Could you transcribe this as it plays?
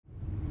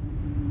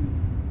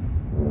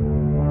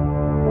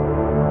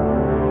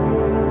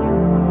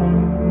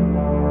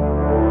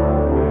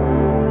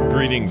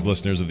Greetings,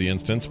 listeners of The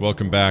Instance.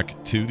 Welcome back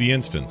to The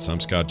Instance. I'm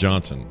Scott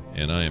Johnson,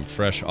 and I am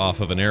fresh off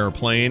of an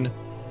airplane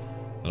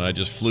that I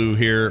just flew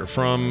here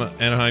from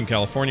Anaheim,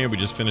 California. We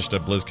just finished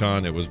up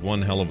Blizzcon. It was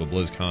one hell of a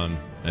Blizzcon,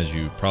 as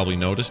you probably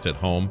noticed at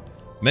home.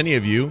 Many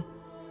of you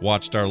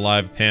watched our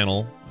live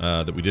panel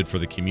that we did for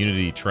the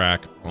community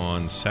track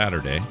on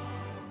Saturday.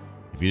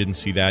 If you didn't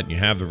see that and you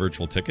have the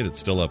virtual ticket, it's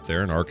still up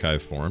there in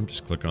archive form.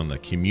 Just click on the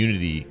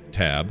community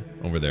tab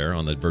over there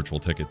on the virtual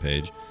ticket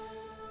page.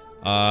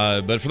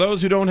 But for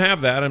those who don't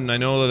have that, and I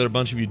know that a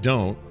bunch of you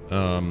don't,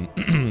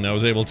 I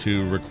was able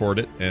to record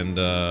it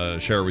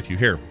and share it with you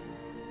here.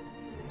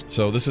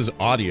 So this is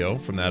audio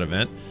from that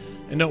event.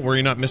 And don't worry,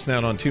 you're not missing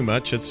out on too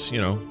much. It's,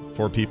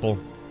 4 people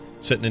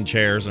sitting in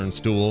chairs or in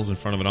stools in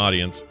front of an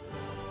audience.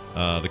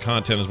 The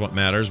content is what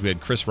matters. We had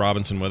Chris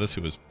Robinson with us,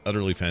 who was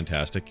utterly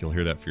fantastic. You'll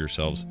hear that for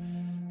yourselves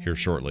here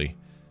shortly.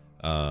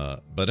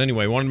 But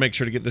anyway, I wanted to make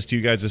sure to get this to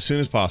you guys as soon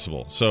as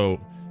possible. So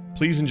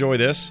please enjoy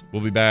this.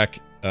 We'll be back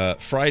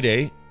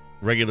Friday,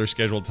 regular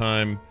scheduled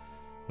time,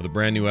 with a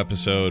brand new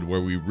episode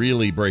where we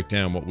really break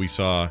down what we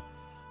saw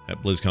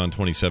at BlizzCon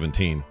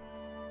 2017.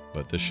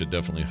 But this should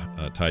definitely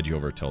tide you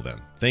over till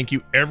then. Thank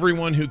you,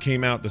 everyone who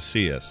came out to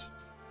see us,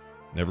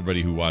 and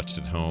everybody who watched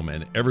at home,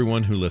 and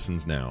everyone who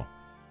listens now.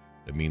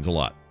 It means a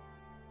lot.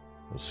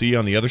 We'll see you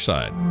on the other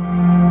side.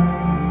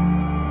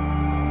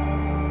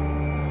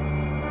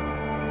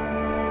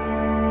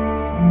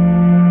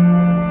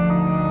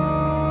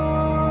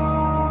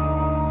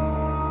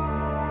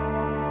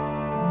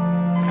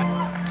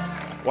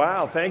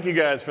 Wow, thank you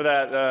guys for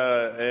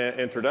that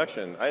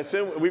introduction. I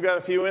assume we've got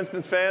a few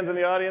Instance fans in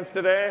the audience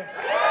today?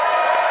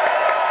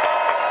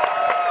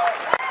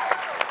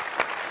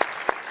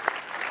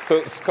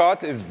 So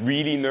Scott is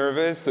really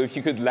nervous, so if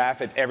you could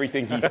laugh at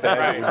everything he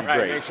said, it would be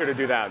great. Make sure to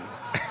do that.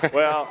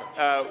 Well,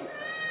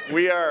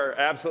 we are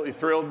absolutely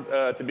thrilled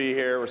to be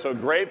here. We're so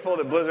grateful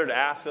that Blizzard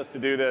asked us to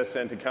do this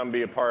and to come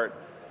be a part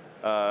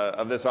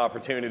of this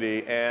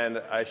opportunity.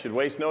 And I should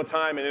waste no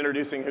time in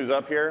introducing who's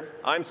up here.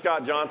 I'm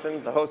Scott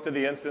Johnson, the host of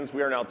The Instance.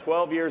 We are now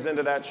 12 years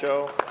into that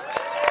show.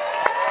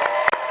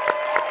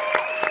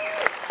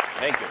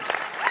 Thank you.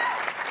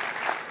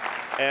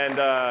 And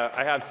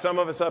I have some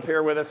of us up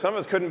here with us. Some of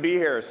us couldn't be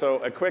here. So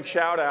a quick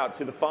shout out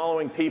to the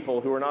following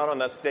people who are not on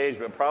that stage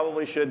but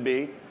probably should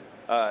be.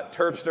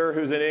 Terpster,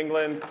 who's in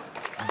England.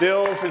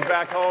 Dills, who's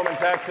back home in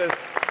Texas.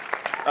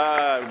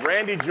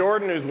 Randy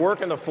Jordan, who's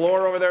working the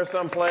floor over there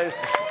someplace.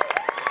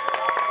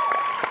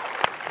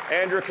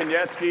 Andrew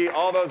Koniecki,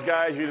 all those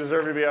guys, you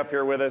deserve to be up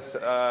here with us.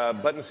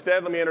 But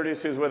instead, let me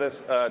introduce who's with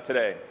us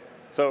today.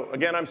 So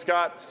again, I'm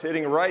Scott,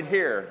 sitting right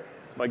here.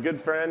 It's my good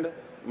friend,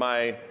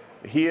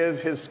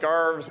 his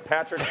scarves,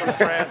 Patrick from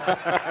France,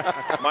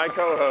 my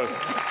co-host.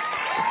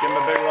 Give him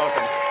a big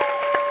welcome.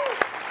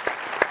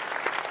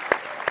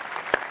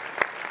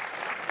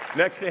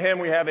 Next to him,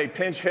 we have a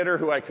pinch hitter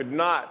who I could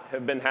not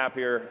have been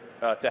happier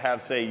to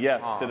have say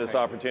yes to this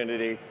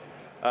opportunity.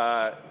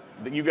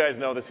 You guys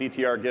know the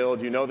CTR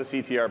Guild, you know the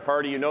CTR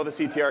Party, you know the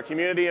CTR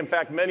community. In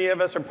fact, many of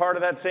us are part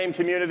of that same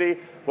community.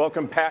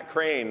 Welcome Pat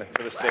Crane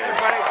to the stage.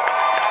 Everybody.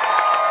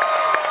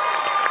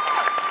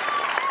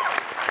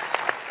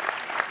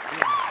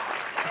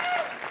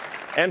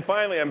 And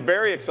finally, I'm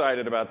very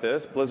excited about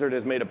this. Blizzard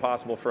has made it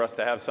possible for us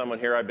to have someone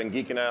here I've been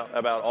geeking out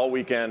about all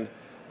weekend.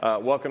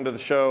 Welcome to the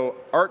show,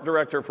 Art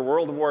Director for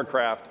World of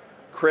Warcraft,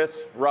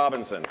 Chris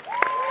Robinson.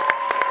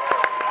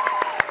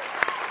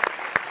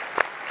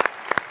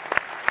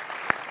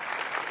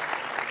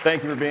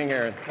 Thank you for being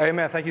here. Hey,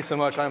 man, thank you so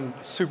much. I'm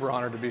super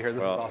honored to be here.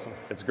 This is awesome.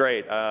 It's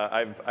great.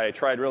 I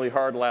tried really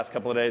hard the last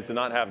couple of days to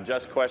not have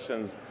just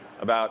questions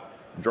about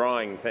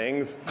drawing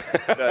things.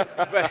 But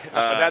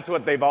that's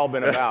what they've all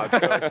been about.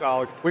 So it's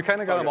all. We kind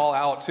of got them all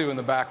out, too, in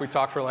the back. We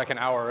talked for like an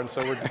hour, and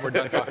so we're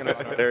done talking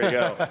about it. There you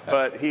go.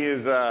 But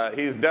he's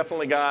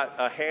definitely got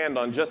a hand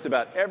on just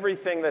about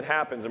everything that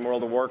happens in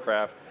World of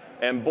Warcraft.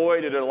 And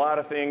boy, did a lot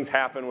of things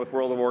happen with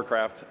World of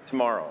Warcraft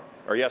tomorrow.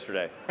 Or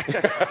yesterday.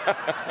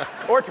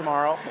 Or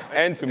tomorrow.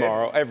 And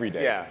tomorrow, every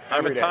day. Yeah.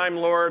 I'm a Time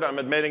Lord. I'm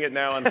admitting it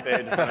now on stage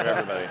in front of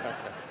everybody.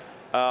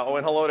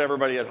 And hello to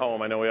everybody at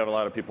home. I know we have a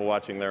lot of people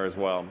watching there as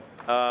well.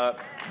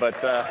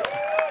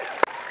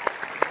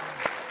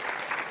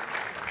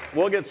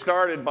 We'll get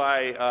started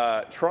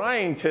by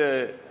trying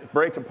to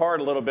break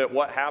apart a little bit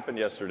what happened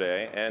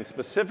yesterday. And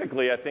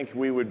specifically, I think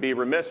we would be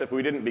remiss if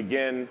we didn't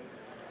begin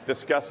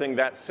discussing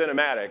that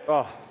cinematic.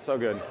 Oh, so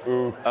good.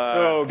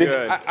 So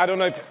good. I don't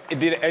know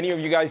did any of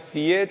you guys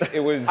see it? It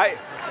was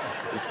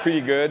pretty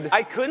good.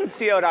 I couldn't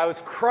see it. I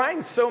was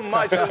crying so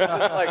much. I was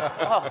just like,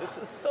 oh, this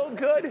is so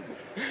good.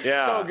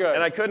 Yeah. So good.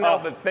 And I couldn't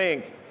help but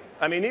think,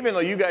 I mean, even though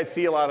you guys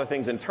see a lot of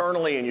things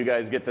internally and you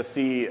guys get to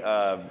see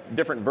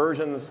different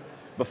versions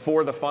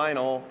before the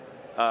final,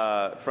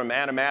 from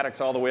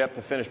animatics all the way up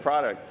to finished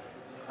product,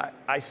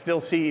 I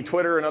still see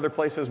Twitter and other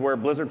places where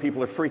Blizzard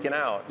people are freaking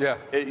out. Yeah.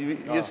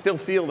 You still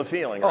feel the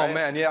feeling, right? Oh,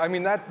 man, yeah. I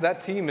mean,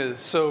 that team is,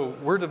 so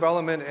we're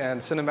development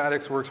and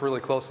cinematics works really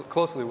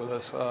closely with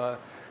us.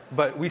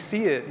 But we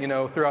see it,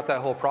 throughout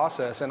that whole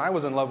process. And I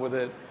was in love with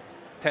it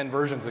 10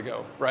 versions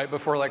ago, right?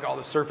 Before like all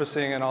the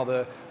surfacing and all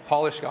the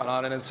polish got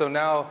on it. And so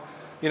now,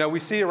 you know, we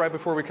see it right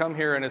before we come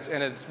here, and it's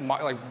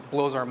like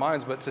blows our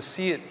minds. But to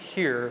see it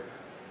here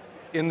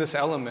in this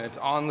element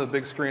on the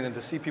big screen and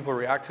to see people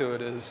react to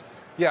it is,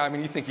 yeah, I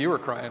mean, you think you were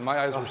crying. My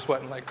eyes were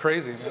sweating like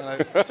crazy.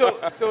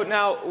 So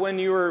now,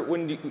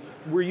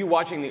 were you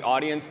watching the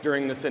audience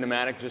during the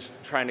cinematic, just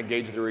trying to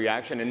gauge the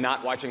reaction, and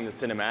not watching the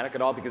cinematic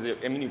at all? Because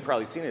I mean, you've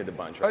probably seen it a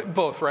bunch, right?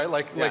 Both, right?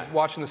 Like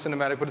watching the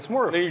cinematic, but it's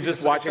more. Then you're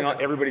just watching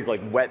everybody's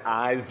like wet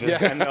eyes,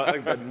 just and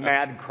like the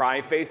mad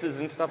cry faces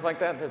and stuff like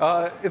that. That's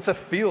awesome. It's a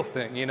feel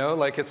thing, you know.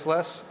 Like it's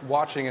less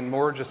watching and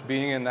more just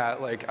being in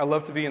that. Like I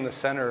love to be in the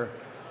center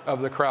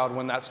of the crowd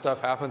when that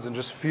stuff happens and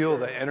just feel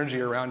the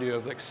energy around you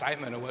of the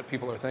excitement of what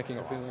people are thinking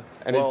and feeling.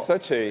 And it's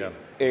such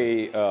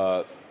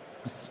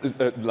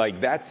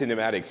like that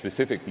cinematic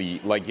specifically,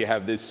 like you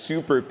have this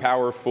super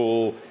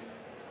powerful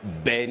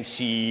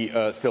banshee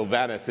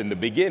Sylvanas in the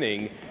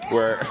beginning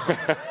where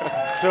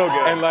so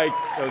good. And like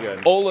so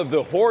good. All of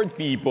the Horde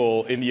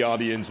people in the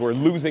audience were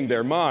losing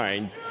their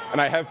minds,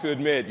 and I have to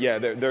admit,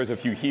 there's a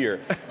few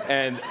here.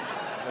 And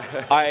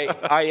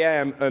I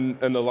am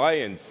an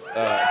Alliance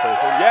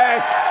person.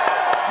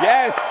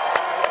 Yes.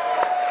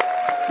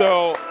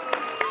 So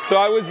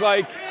I was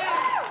like,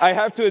 I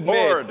have to admit,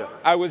 Horde.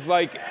 I was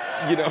like,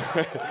 you know,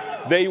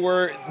 they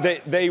were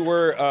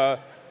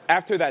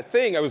after that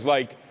thing. I was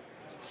like,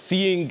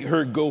 seeing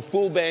her go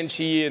full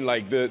banshee and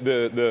like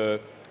the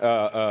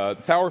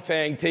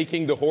Sourfang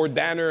taking the Horde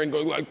banner and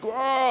going like,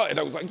 oh, and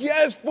I was like,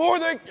 yes, for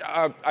the.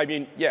 I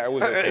mean, yeah, it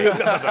was okay. It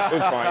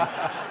was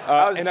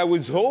fine. And I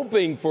was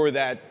hoping for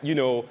that, you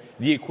know,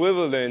 the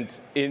equivalent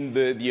in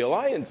the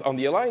Alliance, on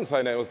the Alliance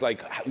side. I was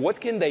like, what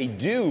can they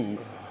do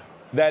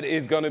that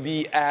is going to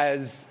be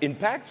as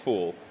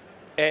impactful?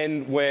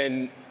 And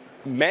when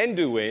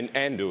Anduin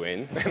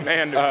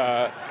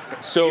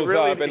shows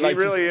up, and like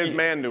he really is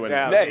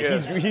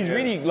Manduin. He's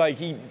really like,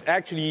 he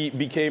actually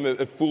became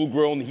a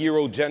full-grown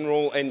hero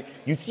general, and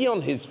you see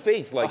on his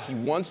face like he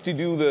wants to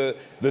do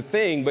the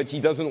thing, but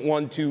he doesn't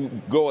want to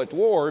go at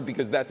war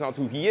because that's not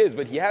who he is,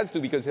 but he has to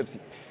because and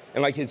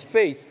like his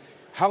face.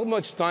 How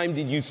much time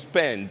did you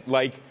spend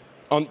like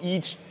on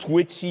each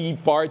twitchy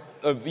part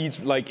of each,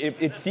 like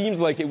it seems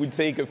like it would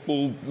take a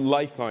full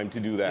lifetime to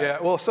do that. Yeah,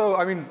 well, so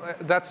I mean,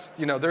 that's,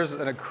 you know, there's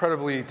an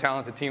incredibly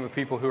talented team of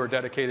people who are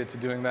dedicated to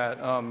doing that.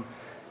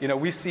 You know,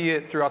 we see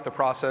it throughout the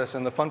process,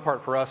 and the fun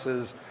part for us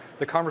is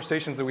the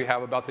conversations that we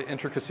have about the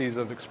intricacies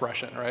of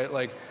expression, right?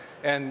 Like,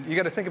 and you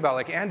got to think about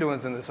like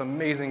Anduin's in this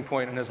amazing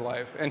point in his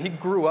life, and he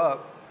grew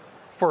up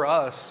for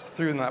us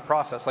through that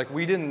process. Like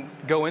we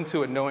didn't go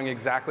into it knowing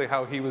exactly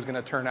how he was going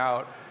to turn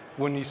out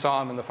when you saw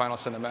him in the final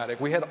cinematic.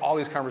 We had all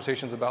these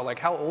conversations about like,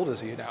 how old is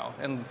he now?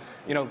 And,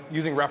 you know,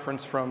 using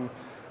reference from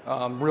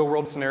real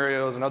world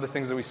scenarios and other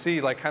things that we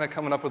see, like kind of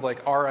coming up with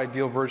like our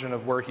ideal version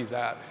of where he's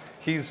at.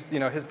 He's, you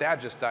know, his dad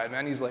just died,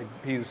 man.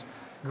 He's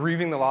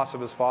grieving the loss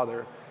of his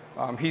father.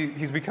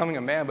 He's becoming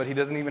a man, but he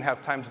doesn't even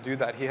have time to do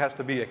that. He has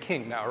to be a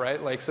king now,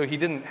 right? Like, so he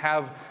didn't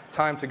have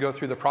time to go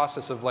through the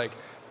process of like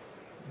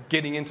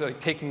getting into like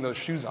taking those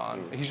shoes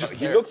on. He's just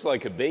he looks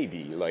like a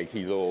baby, like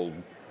he's old.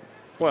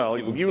 Well,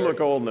 you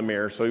look old in the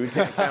mirror, so you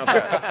can't count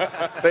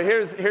that. But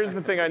here's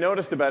the thing I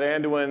noticed about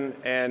Anduin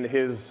and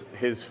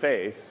his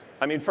face.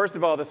 I mean, first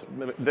of all,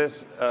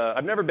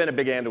 I've never been a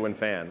big Anduin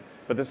fan,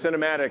 but the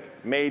cinematic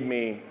made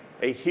me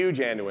a huge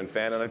Anduin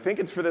fan, and I think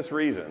it's for this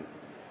reason.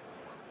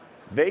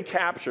 They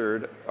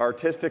captured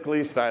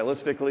artistically,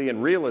 stylistically,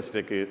 and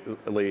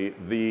realistically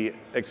the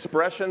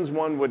expressions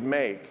one would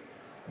make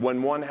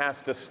when one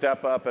has to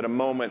step up at a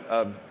moment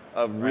of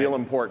real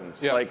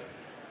importance. Yeah. Like,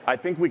 I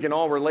think we can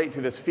all relate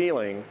to this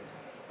feeling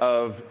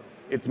of,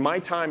 it's my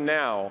time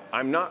now.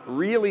 I'm not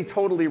really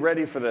totally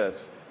ready for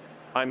this.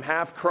 I'm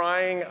half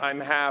crying,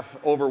 I'm half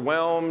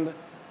overwhelmed,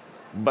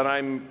 but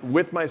I'm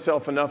with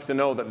myself enough to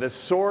know that this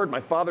sword, my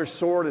father's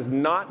sword, is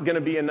not going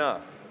to be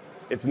enough.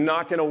 It's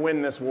not going to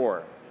win this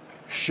war.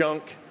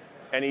 Shunk,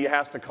 and he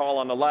has to call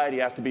on the light. He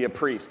has to be a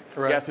priest.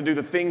 Right. He has to do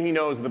the thing he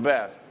knows the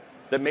best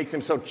that makes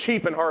him so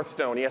cheap in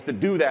Hearthstone. He has to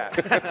do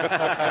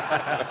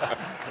that.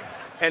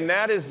 And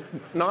that is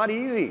not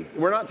easy.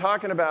 We're not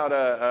talking about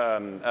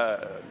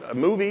a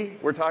movie.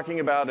 We're talking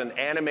about an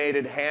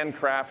animated,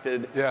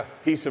 handcrafted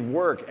piece of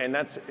work. And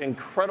that's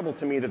incredible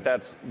to me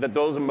that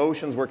those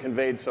emotions were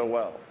conveyed so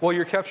well. Well,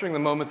 you're capturing the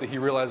moment that he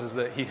realizes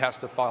that he has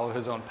to follow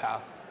his own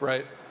path,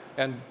 right?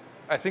 And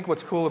I think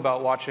what's cool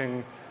about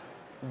watching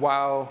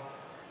WoW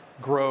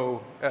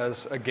grow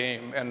as a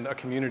game and a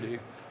community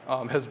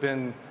has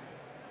been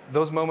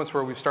those moments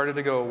where we've started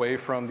to go away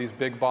from these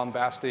big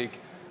bombastic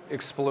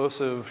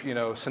explosive, you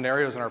know,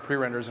 scenarios in our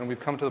pre-renders, and we've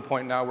come to the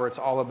point now where it's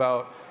all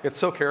about, it's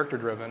so character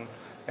driven.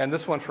 And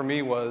this one for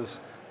me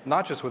was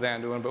not just with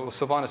Anduin, but with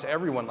Sylvanas,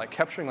 everyone like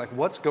capturing like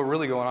what's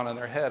really going on in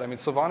their head. I mean,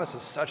 Sylvanas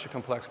is such a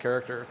complex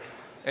character,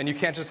 and you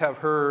can't just have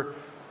her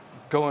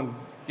going,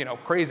 you know,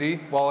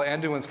 crazy while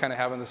Anduin's kind of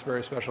having this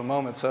very special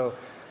moment. So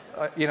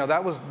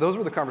those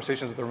were the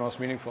conversations that were most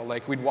meaningful.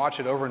 Like we'd watch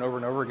it over and over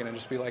and over again and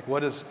just be like,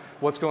 what's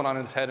going on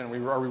in his head, and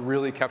are we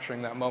really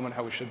capturing that moment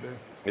how we should be?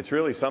 It's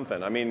really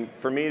something. I mean,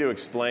 for me to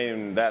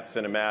explain that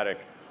cinematic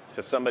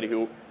to somebody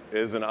who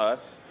isn't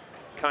us,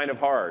 it's kind of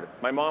hard.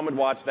 My mom would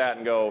watch that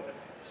and go,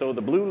 so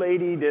the blue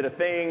lady did a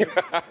thing,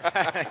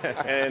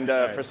 and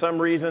for some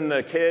reason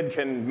the kid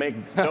can make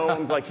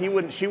gnomes. Like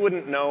she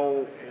wouldn't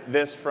know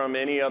this from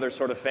any other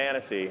sort of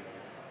fantasy.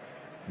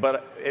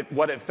 But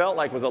what it felt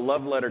like was a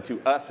love letter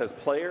to us as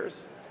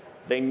players.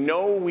 They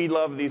know we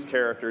love these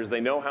characters. They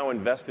know how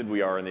invested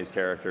we are in these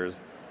characters.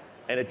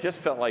 And it just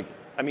felt like,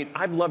 I mean,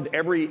 I've loved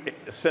every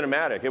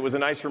cinematic. It was a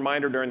nice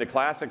reminder during the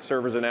Classic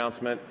servers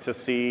announcement to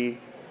see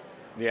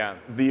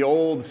the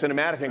old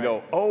cinematic and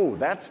go, oh,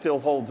 that still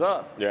holds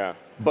up. Yeah.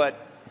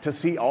 But to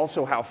see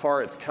also how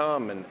far it's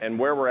come and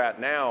where we're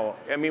at now.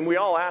 I mean, we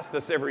all ask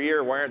this every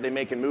year, why aren't they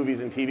making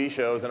movies and TV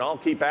shows? And I'll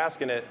keep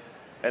asking it,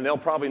 and they'll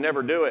probably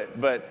never do it.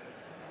 But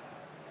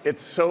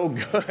it's so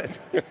good.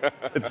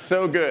 It's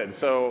so good.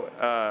 So,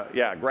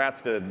 yeah,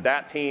 grats to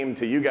that team,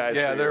 to you guys.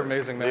 Yeah, they're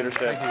amazing, man.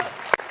 Leadership. Thank you.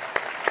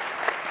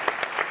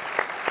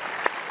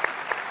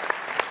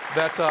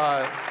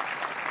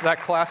 That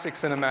classic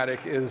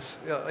cinematic is,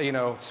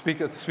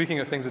 speaking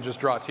of things that just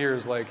draw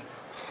tears, like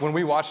when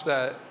we watched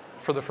that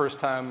for the first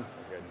time,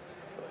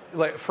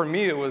 like for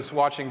me it was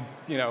watching,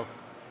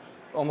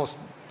 almost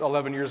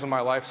 11 years of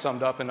my life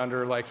summed up in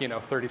under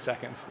 30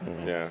 seconds.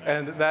 Yeah.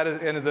 And that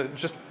is,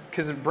 just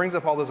because it brings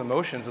up all those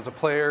emotions as a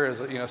player,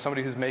 as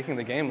somebody who's making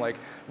the game, like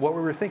what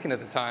we were thinking at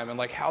the time and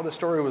like how the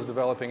story was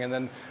developing, and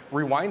then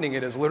rewinding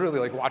it is literally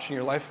like watching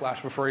your life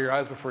flash before your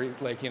eyes before you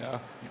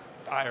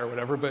die or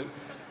whatever. But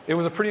it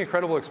was a pretty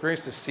incredible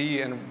experience to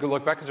see and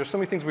look back, because there's so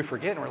many things we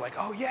forget, and we're like,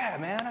 oh yeah,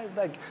 man,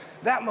 like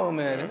that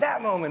moment and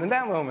that moment and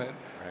that moment.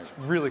 Right. It's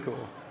really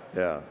cool.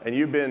 Yeah, and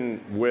you've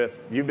been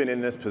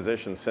in this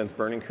position since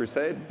Burning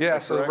Crusade? Yeah,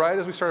 so right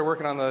as we started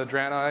working on the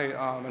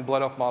Draenei and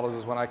Blood Elf models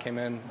is when I came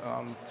in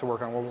to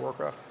work on World of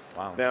Warcraft.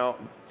 Wow. Now,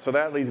 so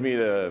that leads me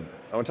to,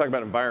 I want to talk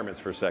about environments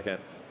for a second.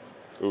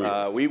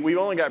 We've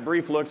only got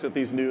brief looks at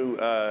these new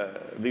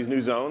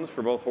zones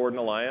for both Horde and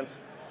Alliance.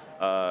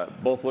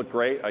 Both look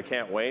great. I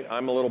can't wait.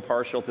 I'm a little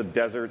partial to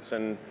deserts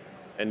and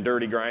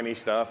dirty, grimy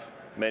stuff.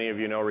 Many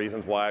of you know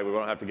reasons why. We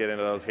won't have to get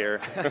into those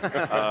here.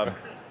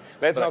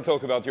 Let's not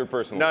talk about your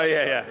personal life. No,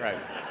 yeah. Right.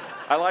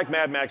 I like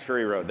Mad Max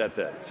Fury Road. That's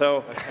it.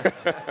 So,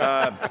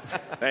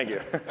 thank you.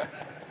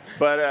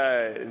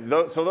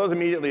 But so those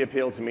immediately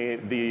appeal to me.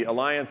 The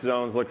Alliance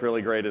zones look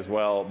really great as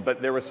well.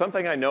 But there was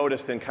something I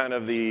noticed in kind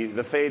of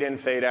the fade in,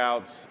 fade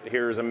outs.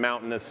 Here's a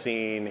mountainous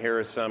scene. Here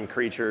are some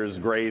creatures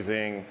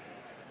grazing.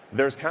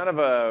 There's kind of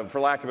a, for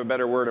lack of a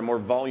better word, a more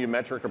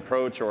volumetric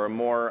approach, or a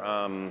more,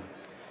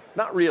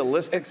 not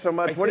realistic so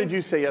much. What did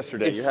you say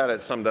yesterday? You had it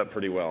summed up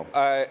pretty well.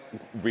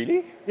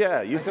 Really?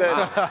 Yeah, you said.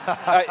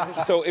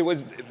 So it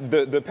was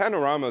the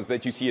panoramas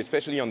that you see,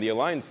 especially on the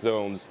Alliance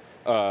zones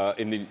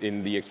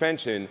in the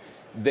expansion,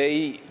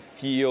 they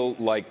feel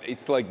like,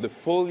 it's like the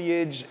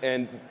foliage,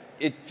 and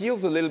it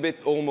feels a little bit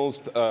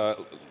almost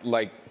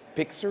like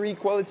Pixar-y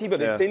quality,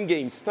 but it's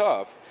in-game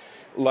stuff.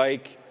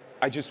 Like,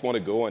 I just want to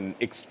go and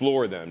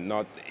explore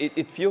them.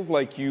 It feels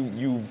like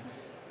you've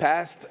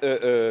passed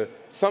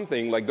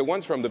something, like the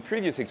ones from the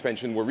previous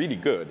expansion were really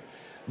good,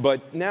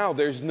 but now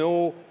there's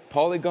no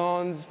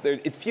polygons.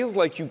 It feels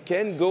like you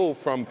can go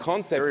from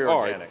concept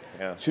art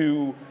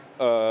to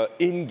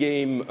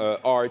in-game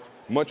art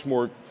much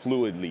more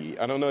fluidly.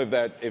 I don't know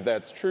if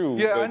that's true.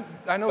 Yeah,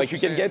 I know. Like you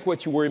can get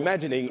what you were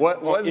imagining.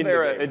 What was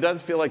there? It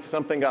does feel like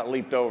something got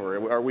leaped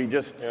over. Are we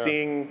just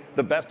seeing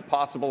the best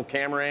possible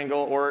camera angle,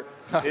 or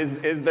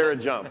is there a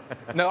jump?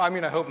 No, I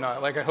mean, I hope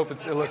not. Like, I hope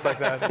it looks like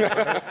that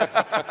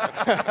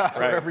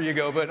wherever you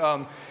go. But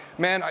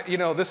man,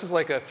 this is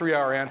like a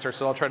 3-hour answer,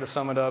 so I'll try to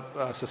sum it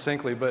up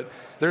succinctly. But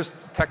there's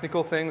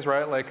technical things,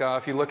 right? Like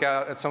if you look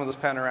at some of those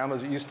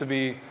panoramas, it used to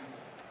be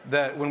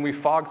that when we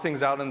fog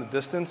things out in the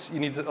distance, you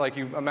need to, like,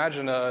 you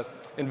imagine a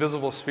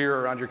invisible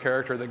sphere around your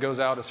character that goes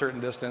out a certain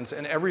distance,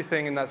 and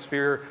everything in that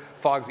sphere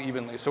fogs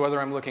evenly. So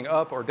whether I'm looking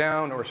up or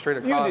down or straight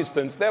across. View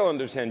distance, they'll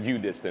understand view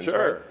distance,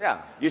 sure. Right?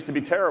 Yeah. Used to be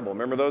terrible.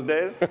 Remember those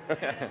days?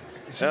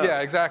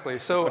 Yeah, exactly.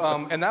 So,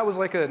 and that was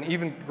like an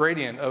even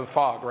gradient of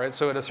fog, right?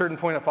 So at a certain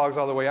point, it fogs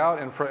all the way out,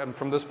 and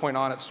from this point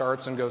on, it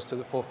starts and goes to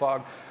the full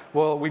fog.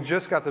 Well, we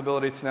just got the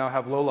ability to now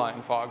have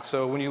low-lying fog.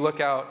 So when you look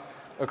out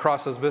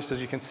across those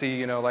vistas, you can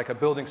see, like a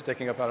building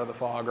sticking up out of the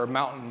fog, or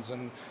mountains,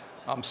 and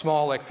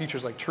small like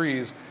features like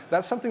trees.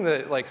 That's something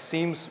that like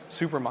seems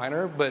super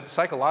minor, but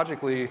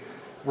psychologically,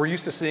 we're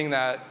used to seeing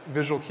that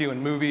visual cue in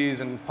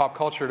movies and pop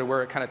culture, to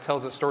where it kind of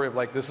tells a story of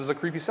like, this is a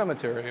creepy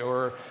cemetery,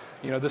 or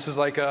this is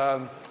like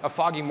a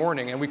foggy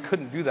morning, and we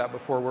couldn't do that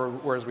before,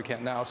 whereas we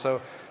can now.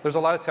 So there's a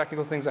lot of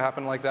technical things that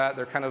happen like that.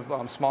 They're kind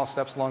of small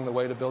steps along the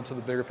way to build to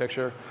the bigger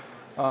picture.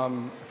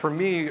 For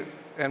me,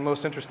 and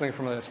most interestingly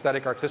from an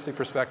aesthetic, artistic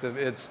perspective,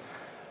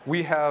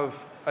 we have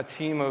a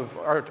team of,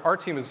 our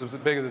team is as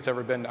big as it's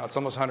ever been now. It's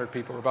almost 100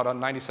 people. We're about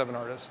 97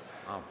 artists.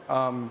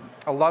 Wow.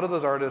 A lot of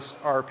those artists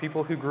are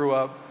people who grew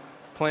up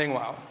playing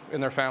WoW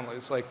in their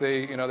families. Like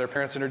their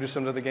parents introduced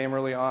them to the game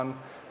early on.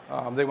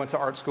 They went to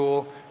art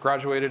school,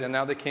 graduated, and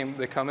now they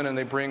come in and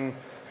they bring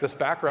this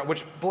background,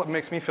 which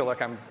makes me feel like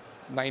I'm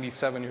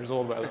 97 years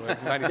old, by the way.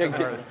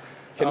 97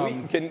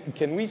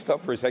 Can we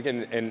stop for a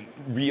second and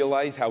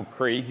realize how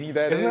crazy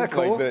that is? Isn't that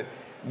cool? Like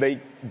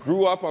they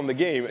grew up on the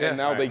game, and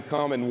now they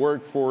come and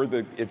work for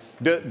the.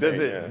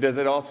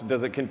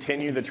 Does it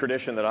continue the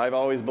tradition that I've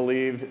always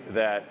believed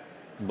that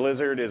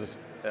Blizzard is?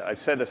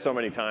 I've said this so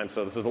many times,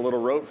 so this is a little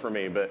rote for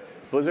me, but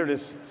Blizzard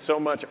is so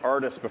much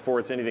artist before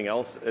it's anything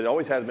else. It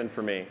always has been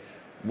for me.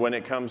 When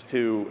it comes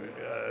to,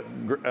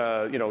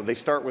 they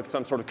start with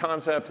some sort of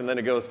concept, and then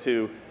it goes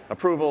to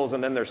approvals,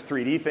 and then there's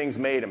 3D things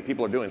made, and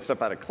people are doing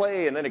stuff out of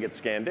clay, and then it gets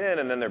scanned in,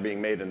 and then they're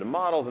being made into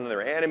models, and then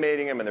they're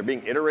animating them, and they're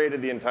being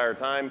iterated the entire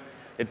time.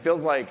 It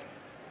feels like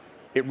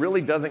it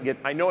really doesn't get,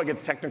 I know it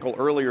gets technical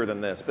earlier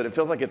than this, but it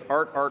feels like it's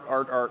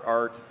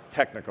art,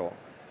 technical.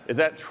 Is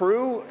that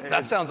true?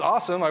 That sounds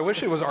awesome. I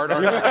wish it was art.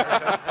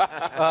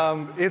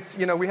 It's,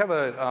 we have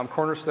a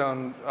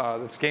cornerstone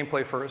that's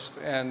gameplay first,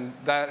 and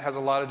that has a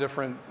lot of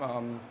different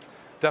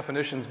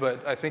definitions,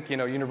 but I think,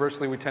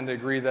 universally we tend to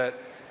agree that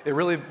it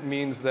really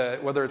means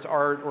that whether it's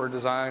art or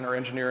design or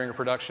engineering or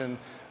production,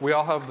 we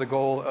all have the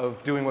goal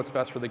of doing what's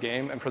best for the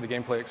game and for the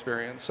gameplay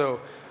experience.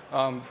 So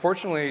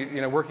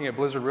fortunately, working at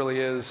Blizzard really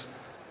is,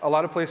 a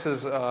lot of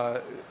places,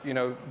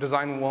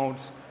 design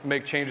won't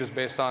make changes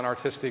based on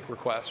artistic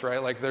requests,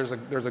 right? Like there's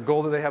a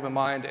goal that they have in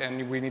mind,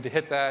 and we need to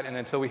hit that, and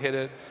until we hit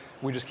it,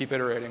 we just keep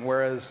iterating.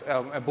 Whereas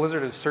at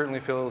Blizzard, it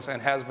certainly feels,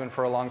 and has been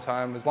for a long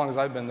time, as long as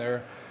I've been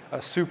there,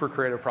 a super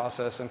creative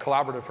process and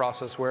collaborative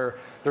process where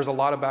there's a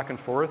lot of back and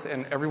forth,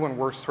 and everyone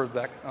works towards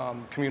that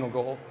communal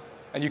goal,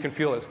 and you can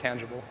feel it's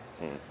tangible.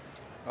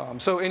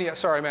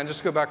 Sorry, man, just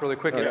to go back really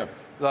quick.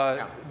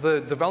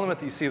 The development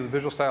that you see, the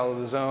visual style of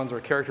the zones or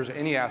characters, or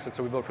any assets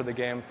that we built for the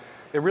game,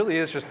 it really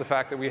is just the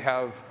fact that we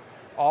have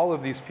all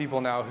of these people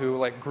now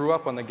who grew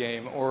up on the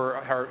game or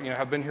are,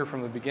 have been here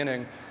from the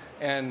beginning,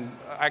 and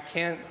I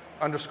can't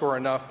underscore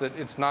enough that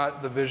it's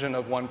not the vision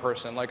of one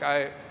person. Like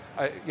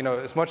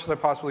as much as I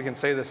possibly can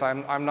say this,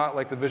 I'm not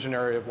like the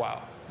visionary of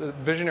WoW. The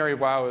visionary of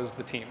WoW is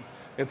the team.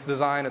 It's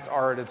design, it's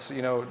art, it's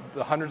the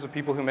hundreds of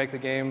people who make the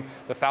game,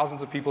 the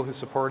thousands of people who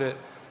support it,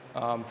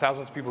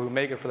 thousands of people who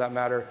make it for that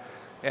matter.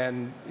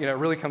 And it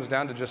really comes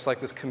down to just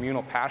this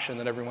communal passion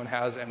that everyone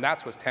has, and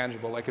that's what's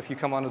tangible. Like if you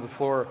come onto the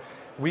floor,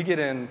 we get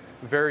in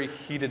very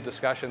heated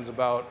discussions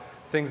about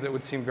things that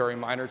would seem very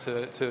minor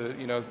to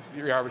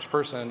your average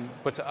person,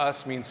 but to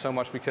us means so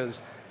much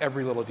because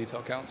every little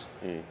detail counts.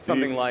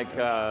 Something like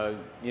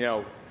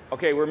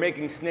okay, we're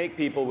making snake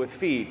people with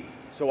feet,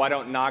 so why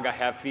don't Naga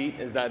have feet?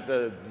 Is that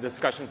the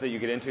discussions that you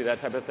get into, that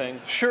type of thing?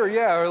 Sure,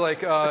 yeah, or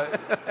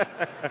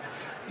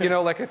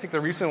I think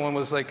the recent one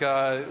was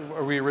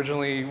we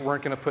originally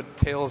weren't going to put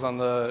tails on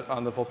the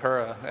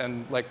Volpera,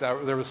 and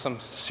there was some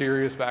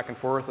serious back and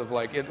forth of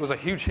it was a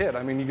huge hit.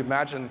 I mean, you could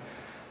imagine,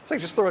 it's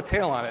just throw a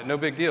tail on it, no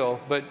big deal.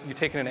 But you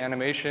take in an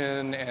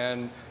animation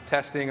and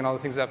testing and all the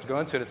things that have to go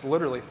into it. It's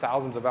literally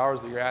thousands of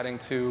hours that you're adding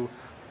to,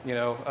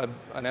 an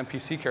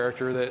NPC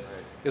character that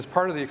is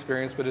part of the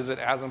experience. But is it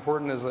as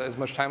important as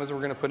much time as we're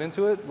going to put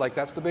into it?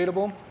 That's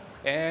debatable.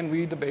 And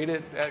we debate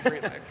it at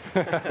great length.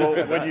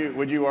 Well,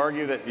 would you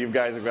argue that you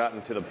guys have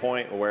gotten to the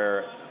point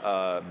where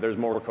there's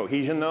more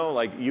cohesion, though?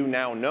 You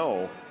now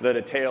know that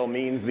a tail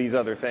means these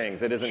other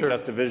things. It isn't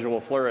just a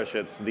visual flourish,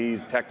 it's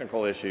these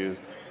technical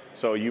issues.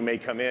 So you may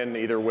come in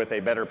either with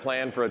a better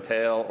plan for a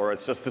tail, or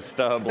it's just a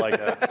stub like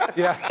a,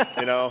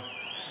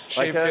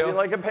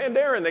 like a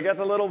Pandaren. They got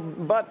the little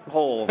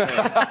butthole thing.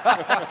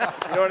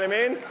 You know what I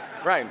mean?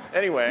 Right.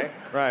 Anyway,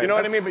 you know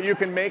what I mean? But you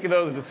can make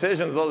those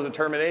decisions, those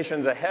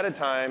determinations ahead of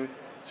time,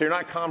 so you're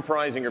not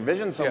compromising your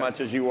vision so much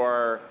as you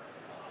are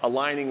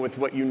aligning with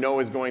what you know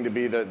is going to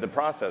be the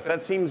process. That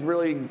seems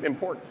really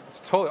important.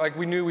 It's totally,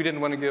 we knew we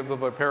didn't want to give the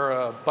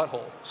Vipera a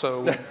butthole,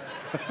 so.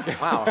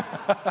 Wow.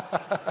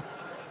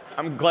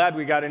 I'm glad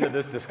we got into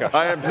this discussion.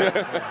 I am too.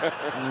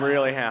 I'm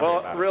really happy about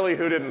it. Well, really,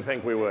 who didn't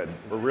think we would?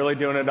 We're really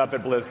doing it up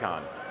at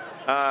BlizzCon.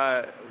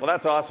 Well,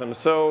 that's awesome.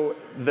 So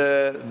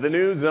the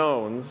new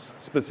zones,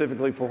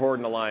 specifically for Horde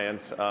and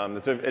Alliance,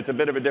 it's a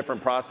bit of a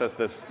different process,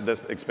 this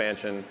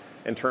expansion,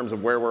 in terms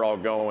of where we're all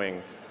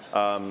going.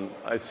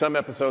 Some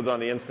episodes on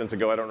the instance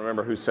ago, I don't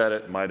remember who said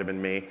it might have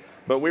been me,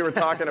 but we were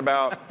talking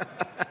about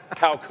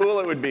how cool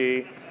it would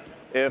be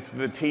if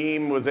the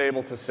team was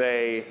able to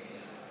say,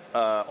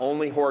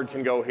 only Horde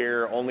can go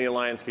here, only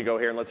Alliance can go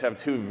here, and let's have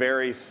two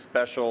very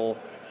special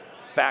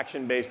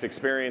faction-based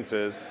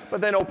experiences,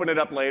 but then open it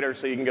up later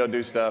so you can go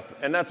do stuff.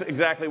 And that's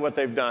exactly what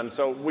they've done.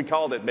 So we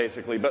called it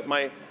basically, but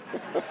my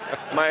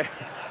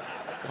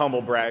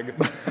humble brag.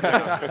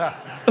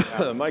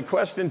 My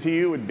question to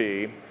you would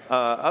be,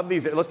 of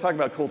these, let's talk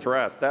about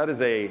Kulturas. That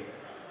is a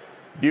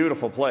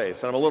beautiful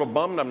place. And I'm a little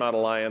bummed I'm not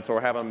Alliance or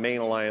have a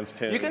main Alliance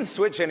tune. You can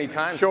switch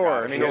anytime, Sure,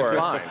 Scott. I mean, it's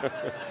fine.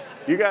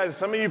 You guys,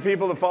 some of you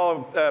people that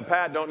follow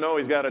Pat don't know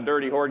he's got a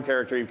dirty Horde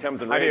character. He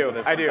comes and raids with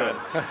us sometimes.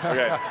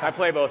 Okay. I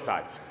play both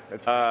sides.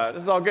 This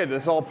is all good.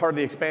 This is all part of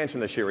the expansion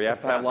this year. We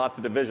have to have lots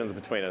of divisions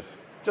between us.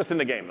 just in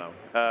the game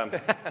though.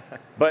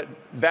 But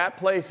that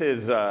place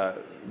is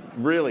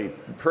really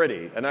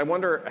pretty, and I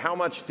wonder how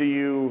much do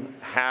you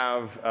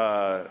have?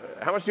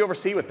 How much do you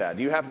oversee with that?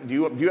 Do you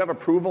have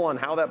approval on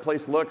how that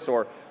place looks,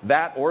 or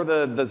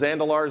the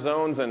Zandalar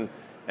zones and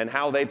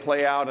how they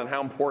play out, and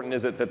how important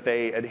is it that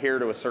they adhere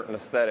to a certain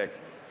aesthetic?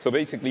 So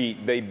basically,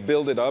 they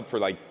build it up for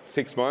like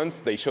 6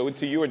 months. They show it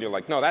to you, and you're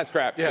like, "No, that's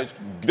crap. Yeah. Just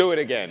do it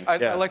again."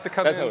 I like to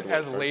come That's how in it works,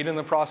 as right? late in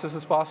the process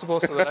as possible,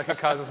 so that I can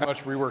cause as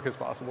much rework as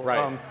possible.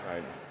 Right.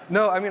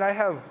 No, I mean I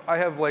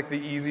have like the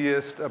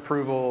easiest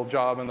approval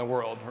job in the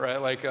world,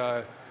 right? Like,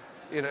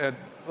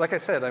 like I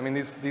said, I mean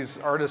these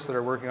artists that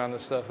are working on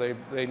this stuff,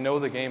 they know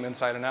the game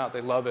inside and out.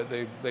 They love it.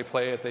 They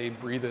play it. They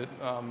breathe it.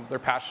 They're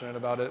passionate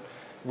about it.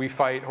 We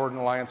fight Horde and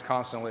Alliance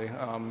constantly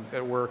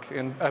at work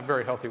in a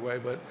very healthy way,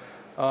 but.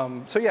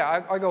 So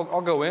yeah,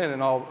 I'll go in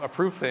and I'll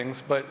approve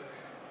things, but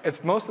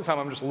it's most of the time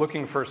I'm just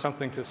looking for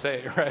something to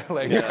say, right?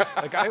 Like,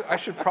 I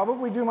should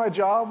probably do my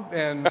job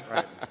and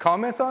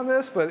comment on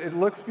this, but it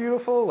looks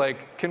beautiful.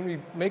 Like, can we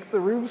make the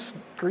roofs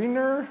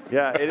greener?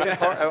 Yeah, it is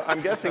hard.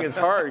 I'm guessing it's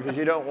hard because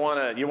you don't want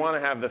to. You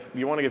want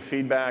to give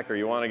feedback, or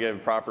you want to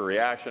give proper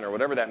reaction, or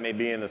whatever that may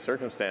be in the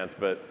circumstance,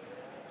 but.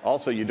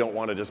 Also, you don't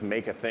want to just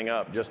make a thing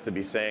up just to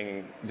be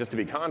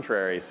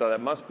contrary. So that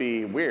must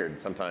be weird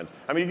sometimes.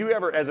 I mean, do you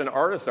ever, as an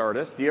artist,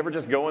 do you ever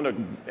just go into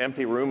an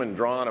empty room and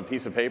draw on a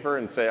piece of paper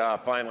and say,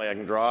 finally I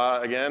can draw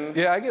again?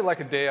 Yeah, I get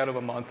like a day out of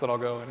a month that I'll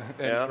go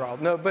and draw.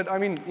 No, but I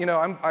mean,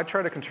 I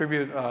try to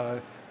contribute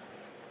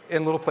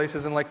in little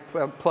places and like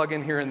plug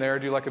in here and there,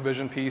 do like a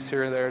vision piece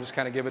here and there, just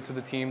kind of give it to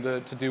the team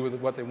to do with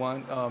what they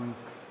want.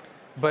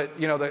 But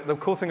the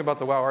cool thing about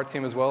the WoW art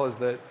team as well is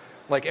that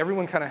like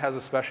everyone kind of has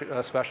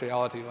a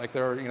speciality. Like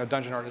there are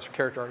dungeon artists or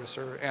character artists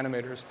or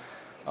animators,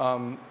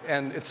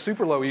 and it's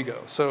super low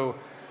ego. So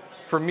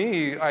for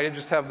me, I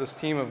just have this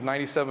team of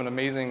 97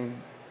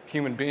 amazing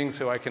human beings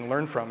who I can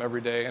learn from every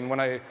day. And when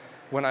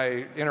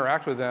I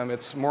interact with them,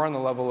 it's more on the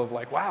level of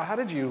like, wow, how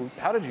did you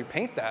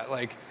paint that?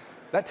 Like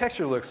that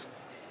texture looks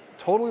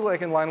totally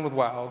like in line with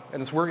WoW,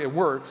 and it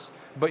works.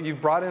 But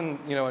you've brought in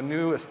a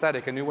new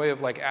aesthetic, a new way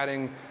of like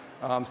adding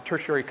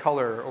tertiary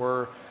color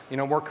or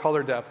more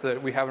color depth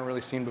that we haven't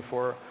really seen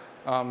before.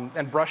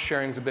 And brush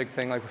sharing is a big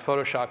thing. Like with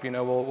Photoshop,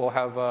 we'll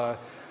have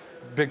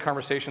big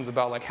conversations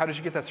about like, how did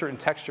you get that certain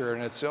texture?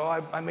 And it's,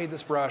 I made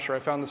this brush, or I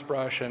found this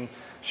brush, and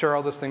share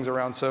all those things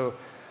around. So,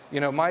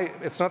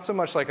 it's not so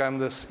much like I'm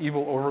this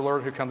evil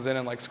overlord who comes in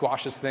and like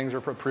squashes things or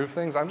approves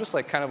things. I'm just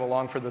like kind of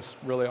along for this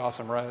really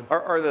awesome ride.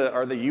 Are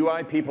the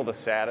UI people the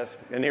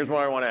saddest? And here's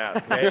what I want to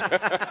ask. Okay?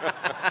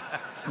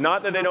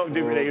 Not that they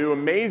do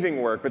amazing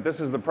work, but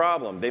this is the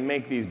problem. They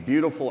make these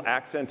beautiful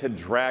accented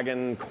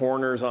dragon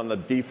corners on the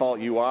default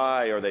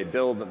UI, or they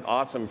build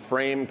awesome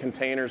frame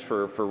containers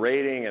for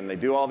rating, and they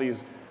do all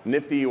these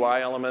nifty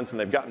UI elements, and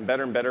they've gotten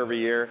better and better every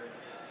year.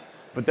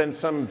 But then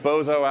some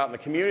bozo out in the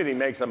community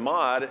makes a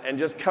mod and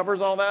just covers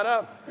all that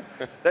up.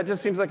 That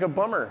just seems like a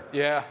bummer.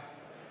 Yeah.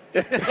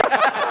 And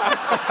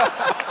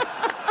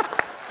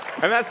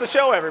that's the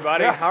show,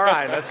 everybody. All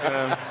right, that's.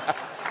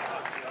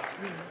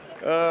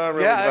 I'm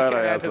really glad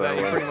I asked that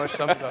You one. pretty much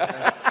summed it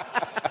up.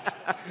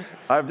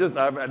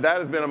 That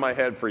has been in my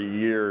head for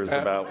years.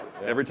 About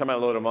every time I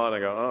load them on, I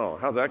go, "Oh,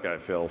 how's that guy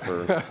feel?"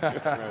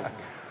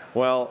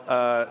 Well,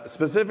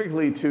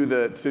 specifically to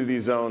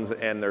these zones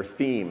and their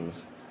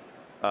themes,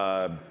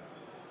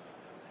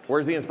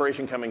 where's the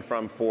inspiration coming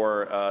from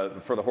for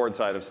the Horde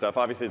side of stuff?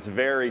 Obviously, it's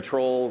very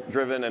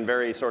troll-driven and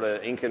very sort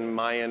of Incan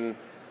Mayan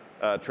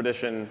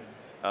tradition.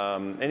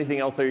 Anything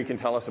else there you can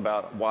tell us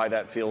about why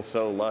that feels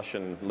so lush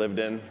and lived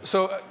in?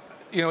 So,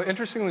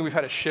 interestingly, we've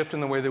had a shift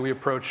in the way that we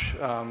approach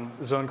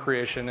zone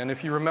creation. And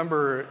if you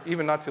remember,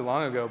 even not too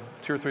long ago,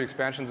 2 or 3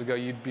 expansions ago,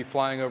 you'd be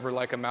flying over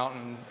like a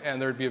mountain, and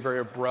there'd be a very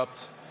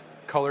abrupt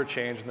color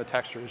change in the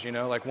textures.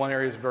 Like one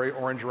area is very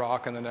orange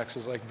rock, and the next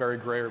is like very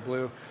gray or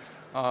blue.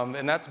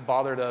 And that's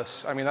bothered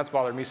us. I mean, that's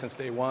bothered me since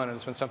day one, and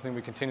it's been something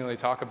we continually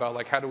talk about.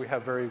 Like, how do we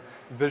have very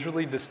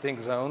visually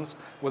distinct zones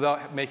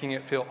without making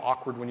it feel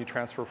awkward when you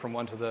transfer from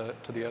one to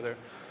the other?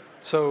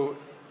 So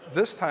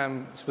this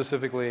time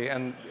specifically,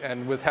 and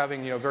with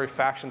having very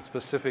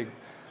faction-specific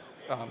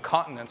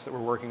continents that we're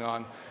working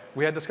on,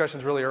 we had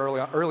discussions really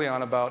early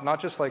on about not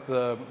just like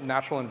the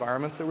natural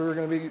environments that we were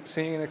going to be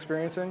seeing and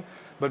experiencing,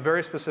 but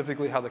very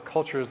specifically how the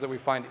cultures that we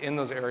find in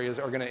those areas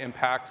are going to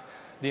impact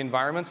the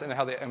environments and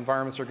how the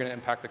environments are going to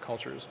impact the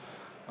cultures.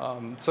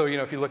 So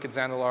if you look at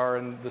Zandalar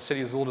and the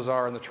city of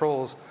Zuldazar and the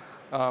trolls,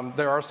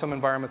 there are some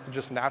environments that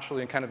just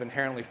naturally and kind of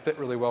inherently fit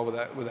really well with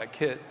that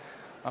kit,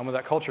 with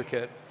that culture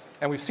kit.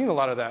 And we've seen a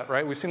lot of that,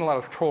 right? We've seen a lot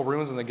of troll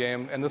ruins in the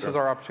game, and this was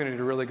our opportunity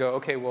to really go,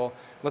 okay, well,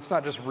 let's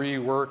not just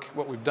rework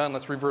what we've done,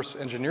 let's reverse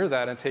engineer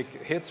that and take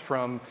hits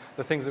from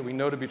the things that we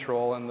know to be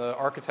troll and the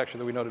architecture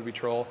that we know to be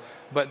troll.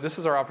 But this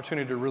is our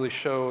opportunity to really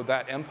show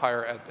that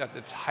empire at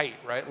its height,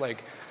 right?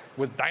 Like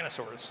with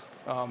dinosaurs,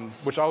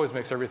 which always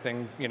makes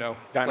everything,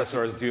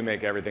 Dinosaurs do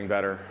make everything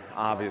better,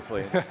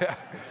 obviously.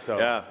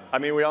 Yeah, I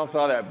mean, we all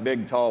saw that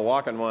big, tall,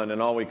 walking one,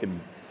 and all we could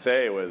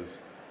say was,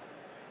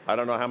 I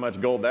don't know how much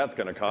gold that's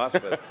going to cost,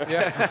 but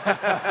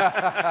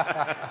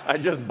I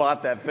just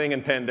bought that thing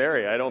in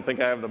Pandaria. I don't think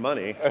I have the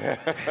money,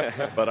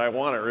 but I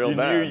want it real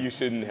bad. You knew you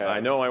shouldn't have. I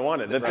know I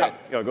want it.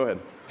 Go ahead.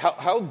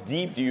 How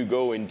deep do you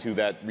go into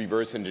that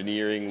reverse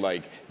engineering?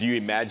 Like, do you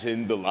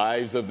imagine the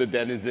lives of the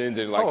denizens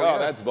and like, yeah.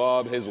 That's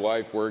Bob, his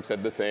wife works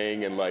at the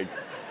thing, and like,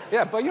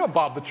 Yeah, but you know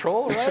Bob the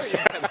Troll, right?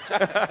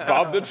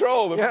 Bob the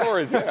Troll, of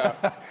course,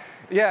 yeah.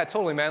 Yeah,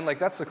 totally, man. Like,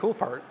 that's the cool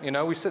part. You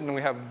know, we sit and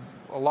we have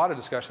a lot of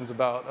discussions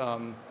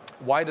about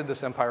why did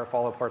this empire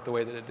fall apart the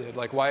way that it did?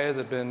 Like, why has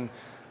it been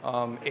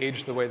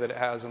aged the way that it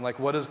has? And like,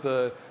 what is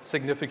the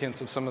significance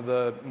of some of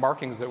the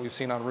markings that we've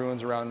seen on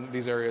ruins around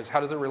these areas?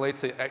 How does it relate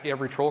to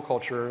every troll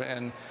culture?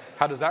 And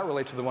how does that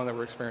relate to the one that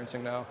we're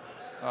experiencing now?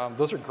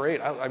 Those are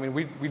great. I mean,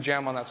 we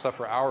jam on that stuff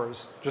for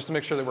hours just to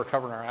make sure that we're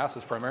covering our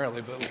asses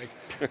primarily, but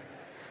like...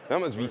 That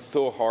must be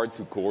so hard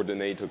to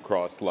coordinate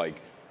across like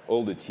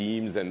all the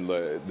teams and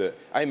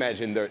I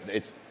imagine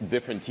it's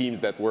different teams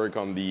that work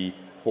on the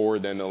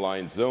Horde and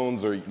Alliance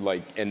zones, or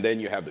like, and then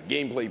you have the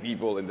gameplay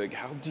people, and like,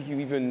 how do you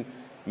even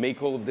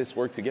make all of this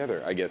work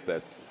together? I guess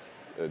that's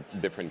a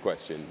different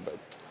question, but.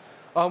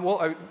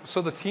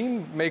 So the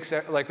team makes,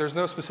 like, there's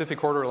no specific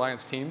Horde or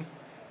Alliance team.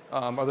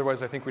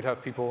 Otherwise, I think we'd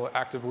have people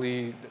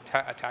actively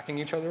attacking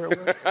each other.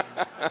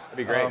 That'd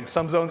be great.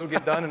 Some zones would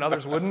get done and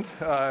others wouldn't.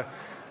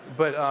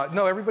 But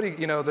no, everybody,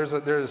 you know,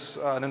 there's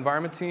an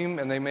environment team,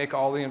 and they make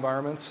all the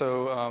environments.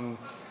 So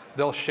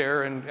they'll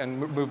share and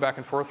move back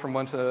and forth from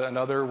one to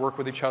another, work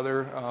with each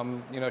other,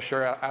 you know,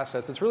 share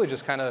assets. It's really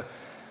just kind of,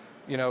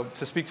 you know,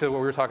 to speak to what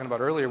we were talking about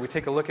earlier, we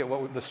take a look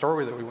at the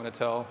story that we want to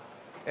tell,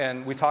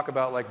 and we talk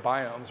about like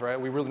biomes, right?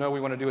 We really know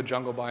we want to do a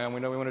jungle biome. We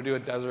know we want to do a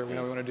desert. We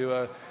know we want to do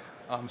a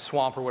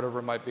swamp or whatever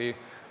it might be.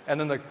 And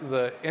then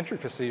the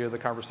intricacy of the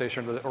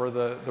conversation, or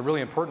the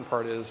really important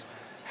part is,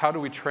 how do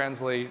we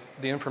translate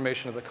the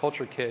information of the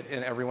culture kit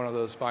in every one of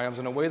those biomes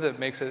in a way that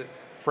makes it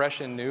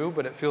fresh and new,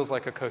 but it feels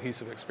like a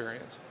cohesive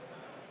experience?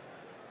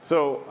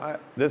 So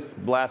this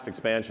last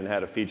expansion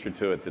had a feature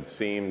to it that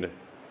seemed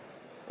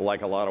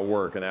like a lot of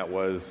work, and that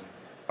was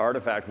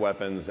artifact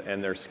weapons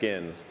and their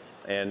skins.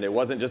 And it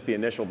wasn't just the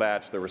initial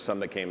batch, there were some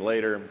that came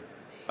later.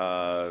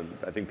 I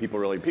think people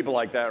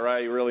like that,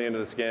 right? You're really into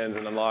the skins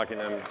and unlocking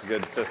them. It's a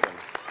good system.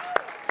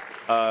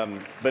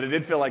 But it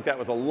did feel like that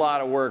was a lot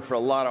of work for a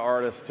lot of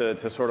artists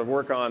to sort of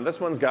work on. This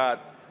one's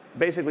got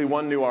basically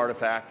one new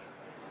artifact,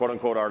 quote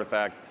unquote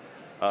artifact,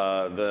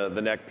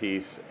 the neck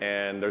piece,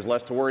 and there's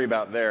less to worry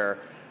about there.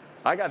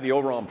 I got the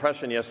overall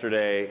impression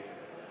yesterday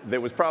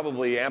that was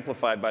probably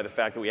amplified by the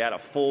fact that we had a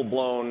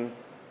full-blown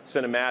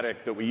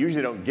cinematic that we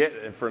usually don't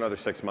get for another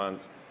 6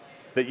 months,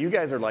 that you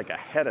guys are like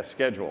ahead of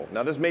schedule.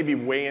 Now this may be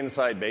way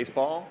inside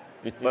baseball,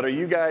 but are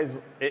you guys,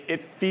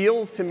 it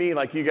feels to me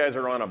like you guys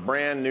are on a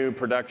brand new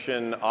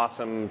production,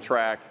 awesome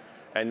track,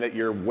 and that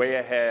you're way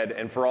ahead,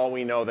 and for all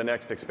we know, the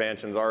next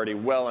expansion's already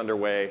well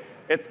underway.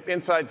 It's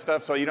inside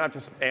stuff, so you don't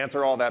have to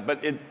answer all that,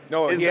 but he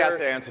has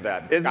to answer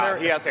that.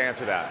 He has to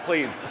answer that,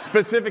 please.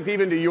 Specific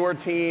even to your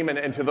team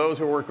and to those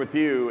who work with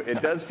you,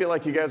 it does feel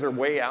like you guys are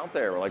way out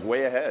there, like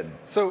way ahead.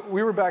 So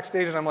we were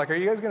backstage, and I'm like, are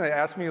you guys going to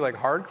ask me like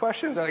hard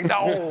questions? I'm like,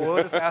 no,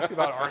 we'll just ask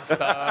about art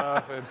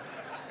stuff.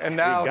 And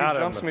now he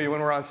jumps me when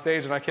we're on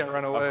stage, and I can't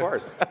run away. Of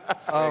course.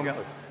 There he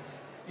goes.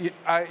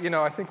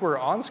 I think we're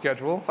on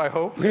schedule, I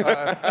hope. As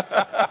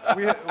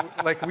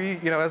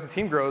the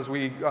team grows,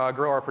 we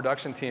grow our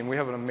production team. We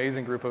have an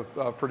amazing group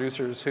of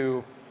producers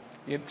who,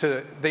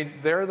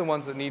 they're the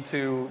ones that need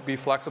to be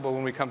flexible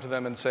when we come to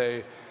them and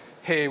say,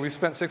 hey, we've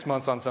spent 6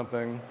 months on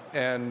something,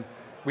 and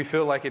we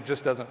feel like it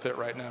just doesn't fit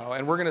right now.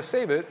 And we're going to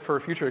save it for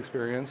a future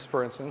experience,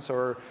 for instance,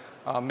 or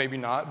maybe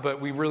not,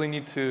 but we really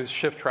need to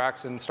shift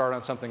tracks and start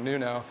on something new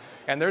now.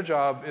 And their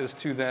job is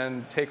to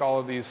then take all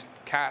of these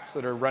cats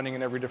that are running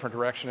in every different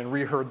direction and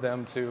reherd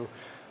them to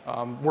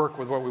work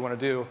with what we want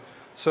to do.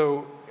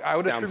 So I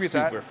would attribute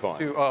that to,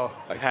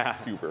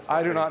 super fun.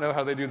 I do not know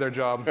how they do their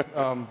job,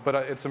 but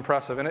it's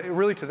impressive. And it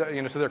really, to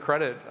their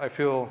credit, I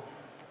feel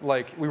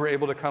like we were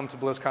able to come to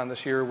BlizzCon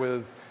this year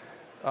with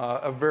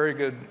a very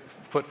good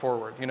foot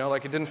forward. You know,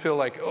 like it didn't feel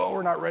like, oh,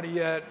 we're not ready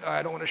yet.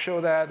 I don't want to show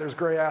that. There's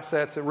gray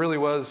assets. It really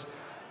was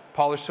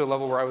polished to a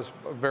level where I was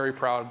very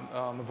proud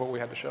of what we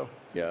had to show.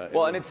 Yeah.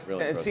 Well, and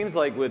it seems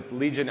like with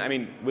Legion,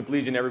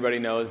 everybody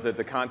knows that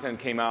the content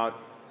came out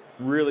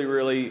really,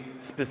 really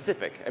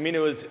specific. I mean, it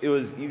was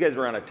you guys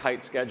were on a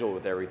tight schedule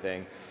with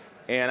everything,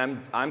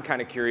 and I'm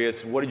kind of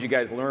curious, what did you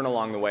guys learn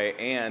along the way,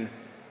 and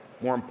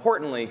more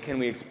importantly, can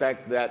we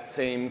expect that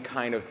same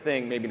kind of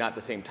thing, maybe not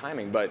the same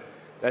timing, but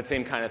that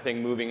same kind of thing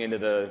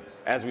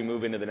as we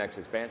move into the next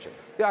expansion?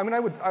 Yeah, I mean,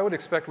 I would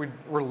expect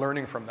we're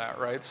learning from that,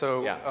 right?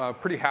 So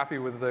pretty happy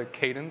with the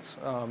cadence,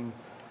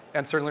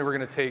 and certainly we're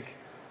going to take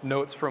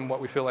notes from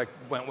what we feel like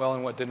went well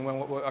and what didn't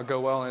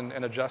go well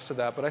and adjust to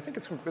that. But I think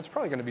it's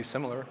probably going to be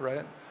similar,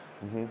 right?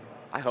 Mm-hmm.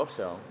 I hope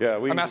so. Yeah,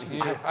 I'm asking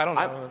you. I don't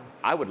know.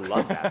 I would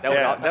love that.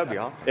 That would be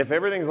awesome. If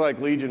everything's like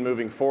Legion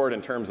moving forward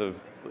in terms of,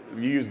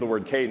 you use the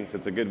word cadence,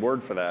 it's a good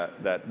word for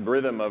that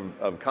rhythm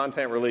of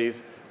content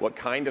release, what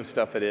kind of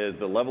stuff it is,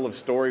 the level of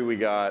story we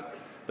got,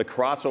 the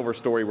crossover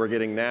story we're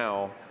getting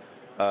now,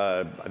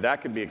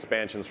 that could be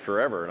expansions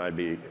forever, and I'd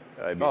be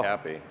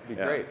happy. It'd be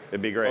great.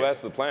 It'd be great. Well,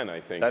 that's the plan, I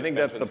think. I think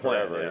that's the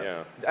plan. Forever,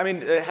 yeah. I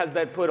mean, has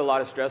that put a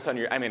lot of stress on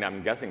your? I mean,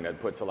 I'm guessing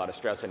that puts a lot of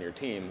stress on your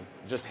team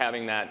just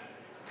having that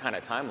kind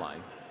of timeline.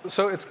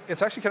 So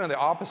it's actually kind of the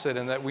opposite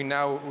in that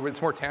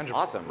it's more tangible.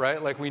 Awesome.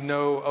 Right? Like we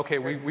know, okay,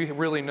 we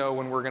really know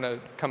when we're going to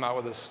come out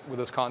with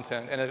this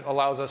content, and it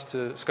allows us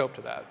to scope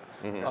to that,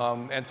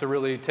 and to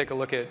really take a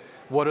look at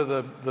what are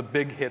the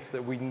big hits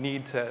that we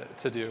need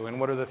to do, and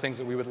what are the things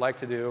that we would like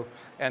to do,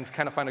 and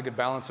kind of find a good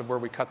balance of where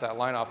we cut that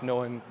line off,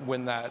 knowing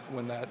when that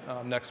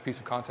next piece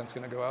of content is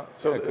going to go out.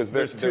 So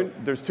there's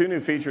two new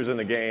features in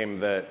the game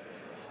that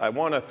I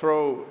want to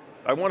throw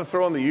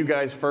them to you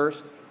guys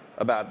first,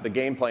 about the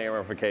gameplay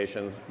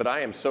ramifications, but I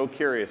am so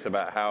curious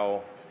about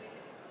how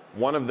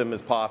one of them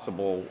is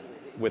possible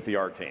with the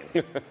art team.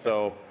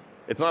 So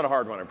it's not a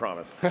hard one, I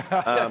promise.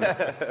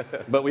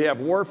 But we have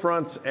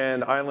Warfronts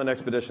and Island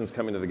Expeditions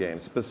coming to the game.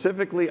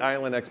 Specifically,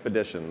 Island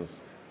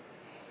Expeditions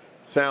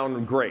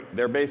sound great.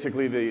 They're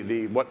basically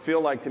the what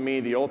feel like to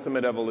me the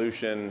ultimate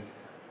evolution.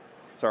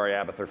 Sorry,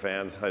 Abathur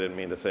fans, I didn't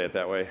mean to say it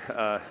that way.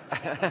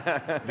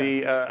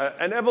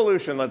 An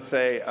evolution, let's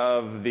say,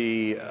 of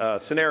the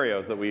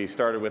scenarios that we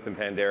started with in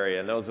Pandaria,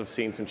 and those have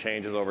seen some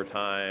changes over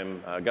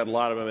time. Got a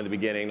lot of them in the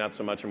beginning, not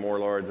so much in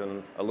Warlords,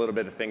 and a little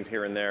bit of things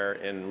here and there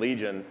in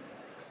Legion.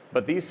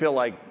 But these feel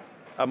like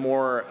a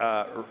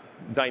more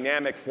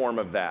dynamic form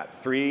of that.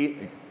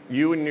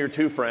 You and your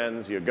two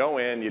friends, you go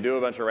in, you do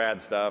a bunch of rad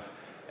stuff,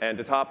 and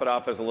to top it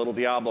off, there's a little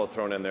Diablo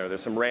thrown in there.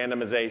 There's some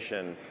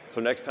randomization. So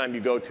next time you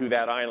go to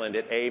that island,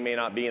 it A, may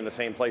not be in the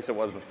same place it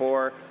was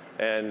before,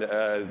 and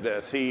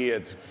C,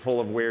 it's full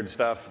of weird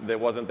stuff that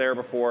wasn't there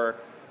before,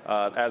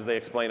 as they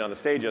explained on the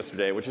stage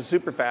yesterday, which is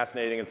super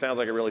fascinating. It sounds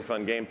like a really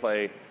fun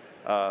gameplay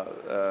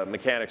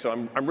mechanic. So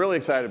I'm really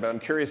excited about it. I'm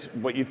curious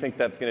what you think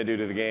that's going to do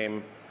to the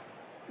game.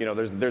 You know,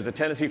 there's a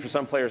tendency for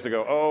some players to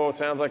go, oh,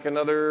 sounds like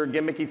another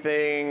gimmicky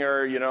thing,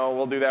 or, you know,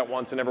 we'll do that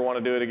once and never want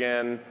to do it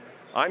again.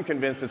 I'm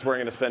convinced it's where I'm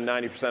going to spend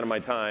 90% of my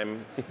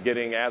time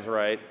getting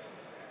Azerite,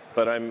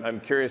 but I'm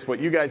curious what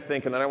you guys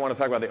think, and then I want to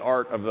talk about the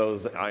art of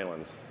those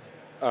islands.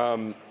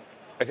 I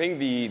think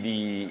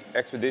the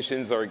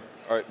expeditions are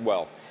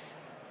well,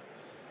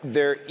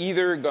 they're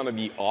either going to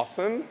be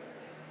awesome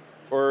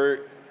or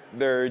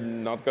they're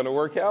not going to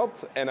work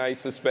out, and I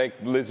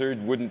suspect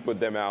Blizzard wouldn't put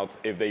them out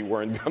if they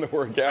weren't going to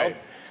work out,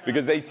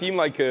 because they seem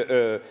like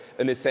an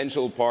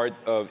essential part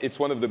of, it's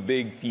one of the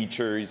big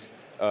features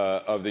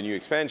of the new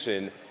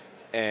expansion.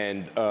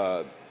 And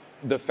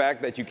the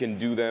fact that you can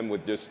do them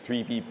with just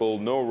 3 people,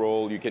 no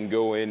role, you can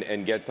go in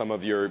and get some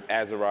of your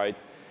Azerite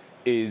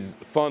is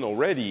fun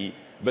already.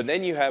 But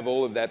then you have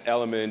all of that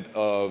element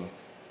of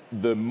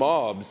the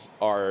mobs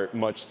are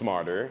much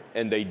smarter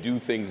and they do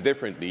things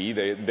differently.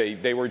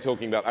 They were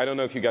talking about, I don't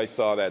know if you guys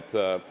saw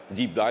that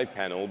deep dive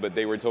panel, but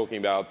they were talking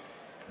about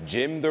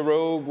Jim the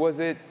Rogue, was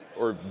it?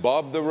 Or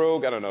Bob the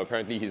Rogue? I don't know.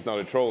 Apparently he's not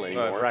a troll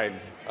anymore. Right.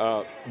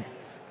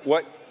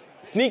 What?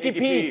 Sneaky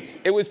Pete.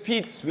 It was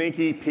Pete.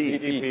 Sneaky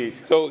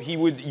Pete. So he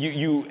would,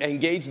 you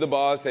engage the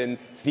boss, and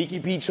Sneaky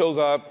Pete shows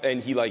up,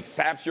 and he like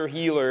saps your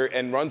healer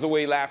and runs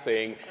away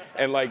laughing,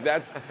 and like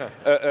that's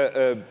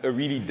a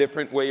really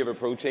different way of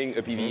approaching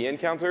a PvE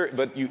encounter.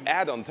 But you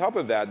add on top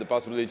of that the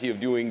possibility of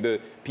doing the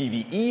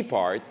PvE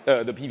part,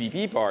 the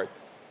PvP part,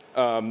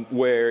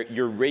 where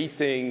you're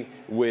racing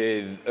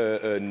with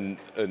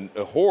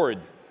a horde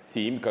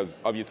team, because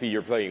obviously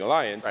you're playing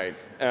Alliance, right?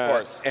 Of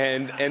course.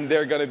 And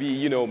they're going to be,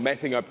 you know,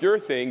 messing up your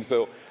thing.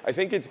 So I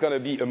think it's going to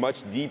be a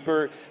much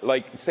deeper,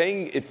 like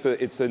saying it's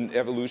an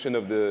evolution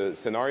of the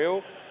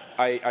scenario,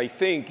 I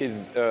think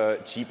is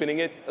cheapening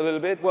it a little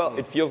bit. Well,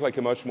 it feels like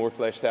a much more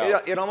fleshed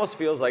out. It almost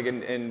feels like,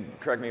 and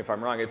correct me if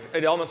I'm wrong,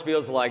 it almost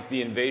feels like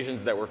the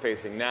invasions that we're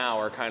facing now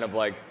are kind of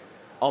like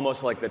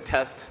almost like the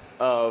test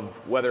of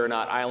whether or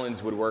not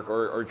islands would work,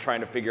 or trying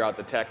to figure out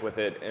the tech with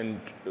it,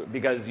 and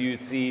because you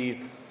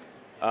see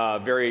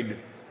varied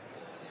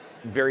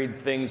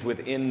things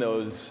within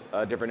those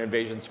different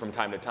invasions from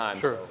time to time.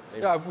 Sure. So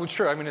yeah, well,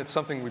 sure. I mean, it's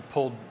something we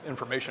pulled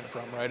information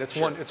from, right?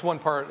 It's one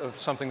part of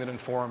something that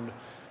informed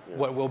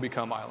what will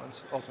become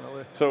islands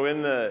ultimately. So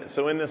in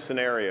this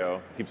scenario,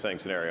 I keep saying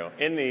scenario,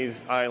 in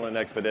these island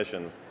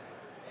expeditions,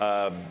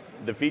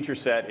 the feature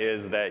set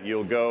is that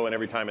you'll go, and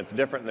every time it's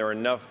different. And there are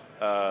enough.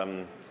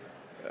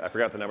 I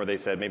forgot the number they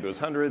said, maybe it was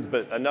hundreds,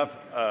 but enough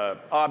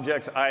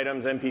objects,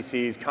 items,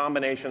 NPCs,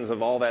 combinations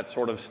of all that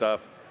sort of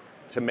stuff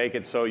to make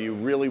it so you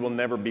really will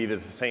never be the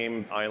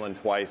same island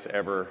twice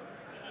ever,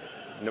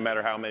 no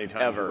matter how many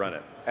times you run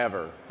it.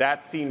 Ever.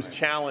 That seems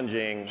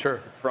challenging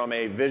from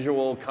a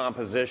visual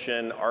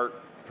composition,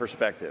 art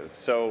perspective.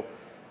 So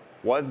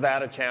was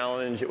that a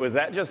challenge? Was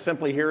that just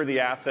simply, here are the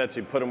assets,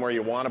 you put them where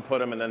you want to put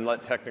them, and then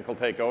let technical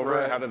take over?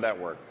 Right. How did that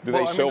work? Do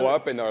they show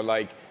up and are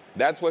like,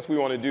 that's what we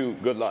want to do,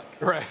 good luck?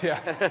 Right,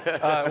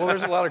 yeah. Well,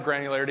 there's a lot of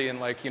granularity in,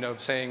 like, you know,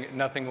 saying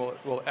nothing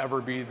will ever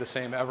be the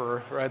same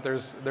ever, right?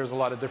 There's a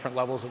lot of different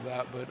levels of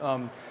that.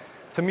 But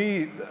to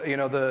me, you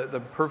know,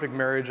 the perfect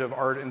marriage of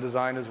art and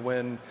design is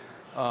when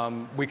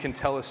we can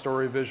tell a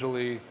story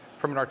visually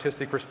from an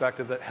artistic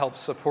perspective that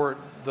helps support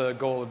the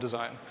goal of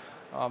design.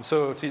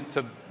 So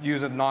to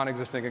use a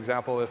non-existing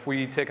example, if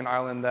we take an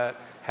island that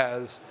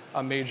has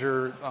a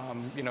major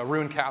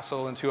ruined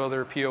castle and 2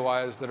 other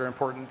POIs that are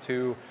important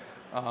to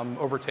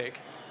overtake,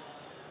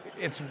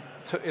 it's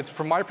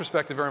from my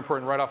perspective very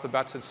important right off the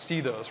bat to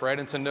see those, right,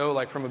 and to know,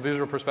 like, from a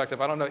visual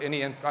perspective, I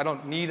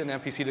don't need an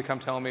NPC to come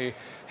tell me,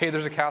 hey,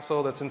 there's a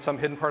castle that's in some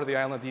hidden part of the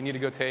island that you need to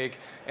go take,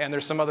 and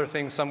there's some other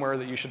things somewhere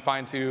that you should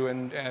find to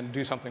and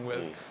do something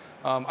with.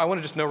 I want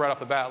to just know right off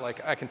the bat,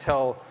 like, I can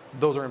tell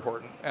those are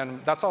important,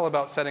 and that's all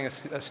about setting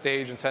a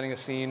stage and setting a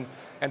scene,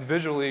 and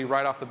visually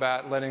right off the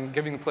bat,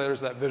 giving the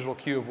players that visual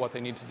cue of what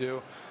they need to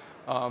do.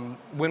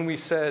 When we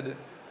said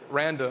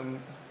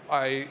random,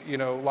 I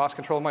lost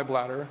control of my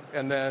bladder,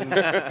 and then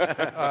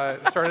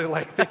started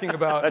like thinking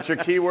about. That's your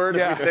keyword.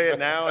 Yeah. If you say it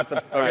now, it's a.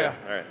 Okay.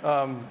 Yeah.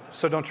 All right.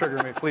 So don't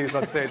trigger me, please,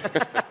 on stage.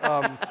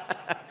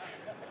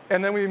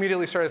 And then we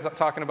immediately started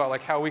talking about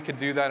like how we could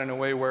do that in a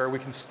way where we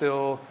can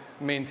still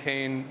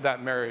maintain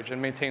that marriage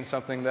and maintain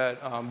something that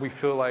we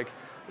feel like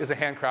is a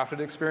handcrafted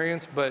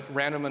experience, but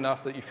random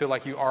enough that you feel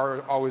like you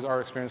always are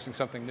experiencing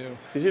something new.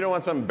 Because you don't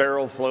want some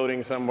barrel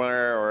floating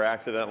somewhere or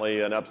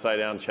accidentally an upside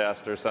down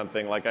chest or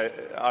something. Like,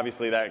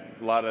 obviously a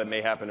lot of it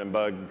may happen in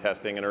bug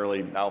testing and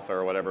early alpha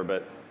or whatever,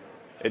 but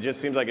it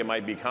just seems like it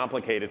might be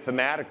complicated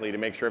thematically to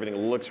make sure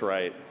everything looks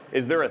right.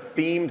 Is there a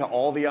theme to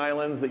all the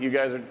islands that you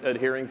guys are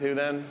adhering to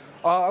then?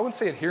 I wouldn't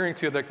say adhering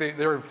to, like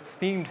they're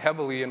themed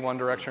heavily in one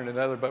direction or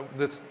the other, but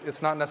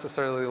it's not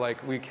necessarily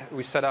like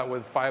we set out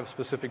with 5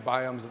 specific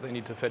biomes that they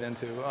need to fit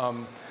into.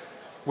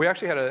 We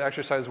actually had an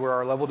exercise where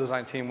our level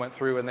design team went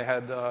through and they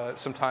had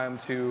some time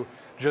to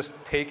just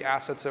take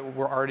assets that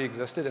were already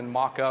existed and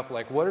mock up,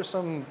 like, what are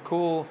some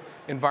cool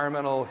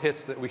environmental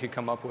hits that we could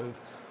come up with.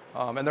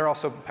 And they're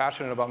also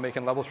passionate about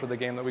making levels for the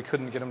game that we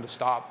couldn't get them to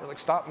stop. We're like,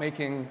 stop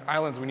making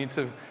islands. We need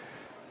to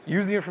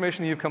use the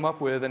information that you've come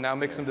up with and now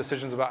make some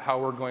decisions about how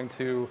we're going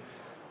to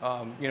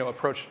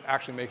approach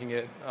actually making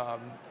it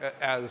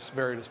as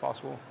varied as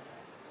possible.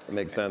 That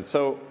makes sense.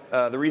 So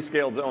the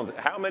rescaled zones,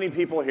 how many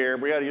people here,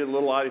 we got to get a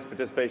little audience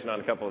participation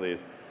on a couple of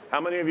these. How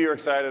many of you are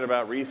excited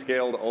about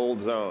rescaled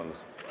old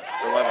zones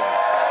for leveling?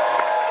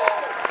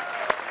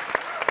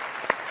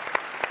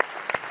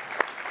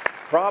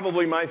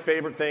 Probably my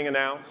favorite thing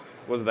announced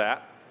was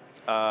that.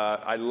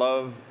 I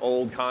love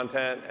old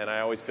content, and I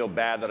always feel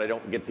bad that I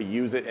don't get to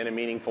use it in a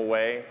meaningful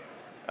way.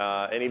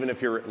 And even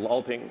if you're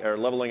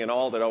leveling in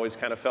alt, it always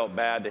kind of felt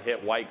bad to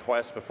hit white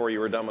quests before you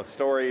were done with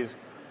stories.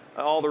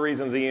 All the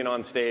reasons Ian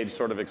on stage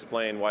sort of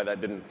explained why that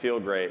didn't feel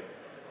great.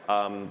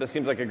 This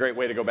seems like a great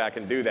way to go back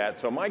and do that.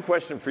 So my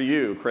question for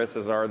you, Chris,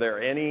 is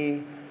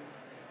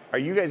are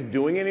you guys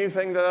doing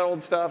anything to that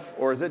old stuff,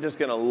 or is it just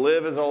going to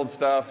live as old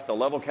stuff? The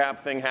level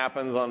cap thing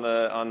happens on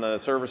the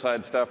server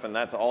side stuff, and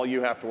that's all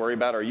you have to worry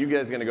about? Or are you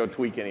guys going to go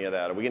tweak any of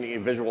that? Are we going to get a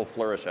visual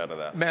flourish out of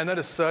that? Man, that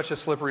is such a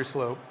slippery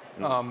slope.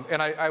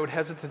 And I would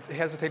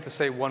hesitate to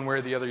say one way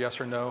or the other, yes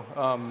or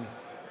no.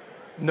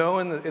 No,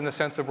 in the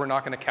sense of we're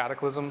not going to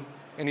cataclysm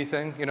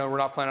anything. We're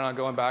not planning on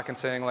going back and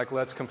saying, like,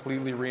 let's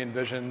completely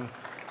re-envision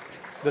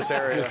this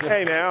area.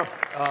 Hey, now.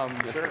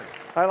 Sure.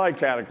 I like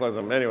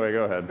cataclysm. Anyway,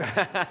 go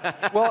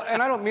ahead. Well,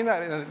 and I don't mean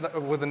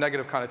that with a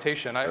negative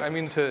connotation. I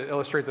mean to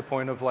illustrate the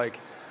point of, like,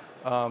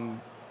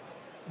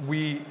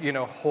 we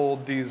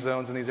hold these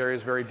zones and these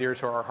areas very dear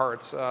to our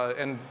hearts.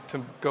 And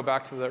to go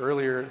back to the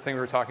earlier thing we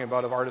were talking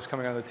about of artists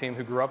coming on the team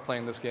who grew up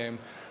playing this game,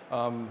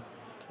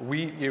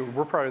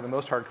 we're probably the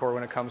most hardcore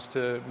when it comes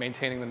to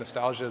maintaining the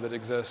nostalgia that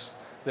exists,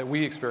 that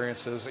we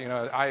experienced as,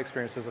 I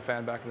experienced as a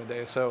fan back in the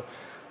day. So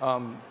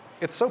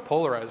it's so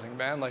polarizing,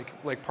 man.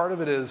 Like part of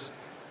it is,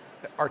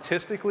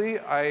 artistically,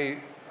 I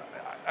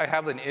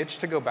have an itch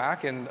to go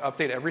back and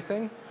update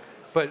everything,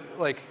 but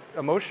like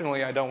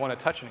emotionally, I don't want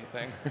to touch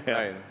anything.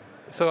 Right.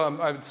 So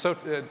I'm so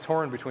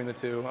torn between the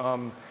two.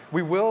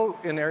 We will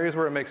in areas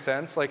where it makes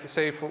sense. Like,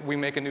 say if we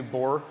make a new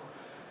boar,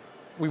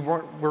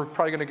 we're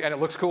probably going to, and it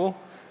looks cool,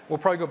 we'll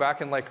probably go back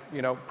and, like,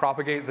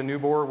 propagate the new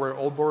boar where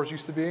old boars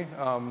used to be.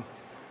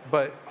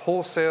 But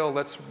wholesale,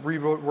 let's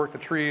rework the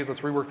trees,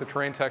 let's rework the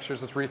terrain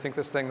textures, let's rethink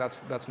this thing,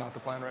 that's not the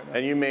plan right now.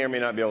 And you may or may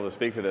not be able to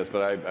speak to this,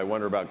 but I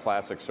wonder about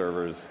classic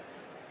servers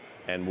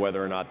and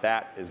whether or not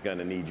that is going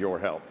to need your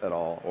help at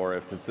all. Or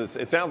if it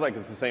sounds like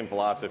it's the same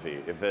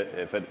philosophy. If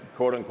it,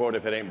 quote unquote,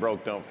 if it ain't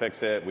broke, don't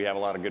fix it. We have a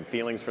lot of good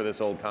feelings for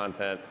this old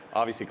content.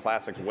 Obviously,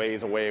 classic's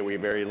ways away, we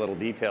have very little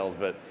details,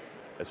 but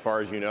as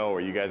far as you know, are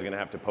you guys going to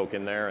have to poke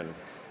in there? And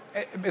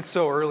it's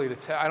so early to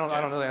tell. I don't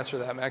know the answer to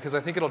that, man, because I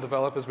think it'll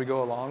develop as we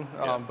go along.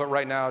 But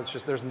right now, it's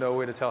just there's no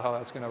way to tell how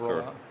that's going to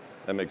roll out.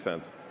 That makes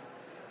sense.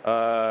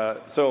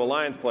 So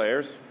Alliance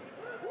players.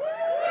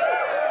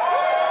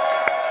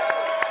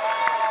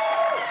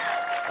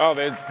 Oh,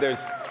 there's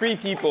 3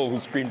 people who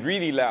screamed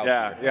really loud.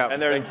 Yeah.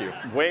 And there's Thank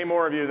you. way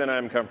more of you than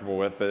I'm comfortable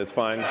with, but it's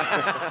fine.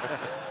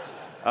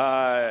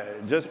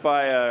 Just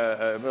by,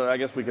 I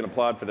guess we can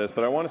applaud for this,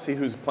 but I want to see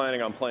who's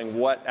planning on playing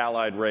what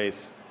allied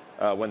race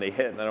when they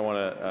hit, and then I want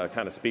to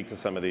kind of speak to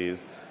some of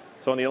these.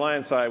 So on the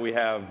Alliance side, we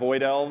have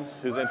Void Elves.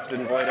 Who's interested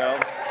in Void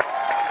Elves?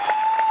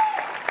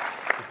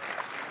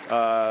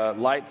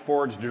 Light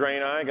Forged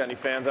Draenei. Got any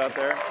fans out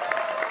there?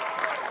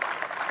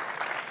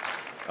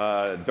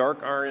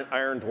 Dark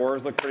Iron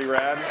Dwarves look pretty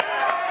rad.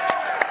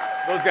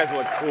 Those guys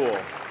look cool.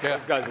 Yeah.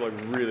 Those guys look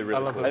really,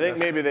 really cool. I think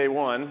maybe they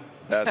won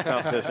that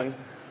competition.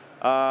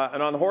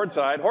 And on the Horde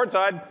side, we're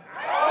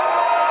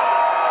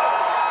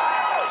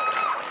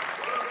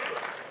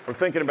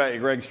thinking about you,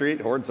 Greg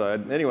Street, Horde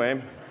side.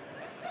 Anyway,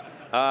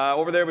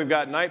 over there we've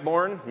got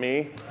Nightborn,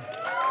 me.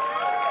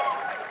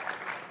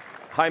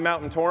 High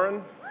Mountain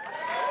Tauren.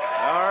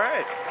 All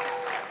right.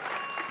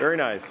 Very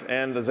nice.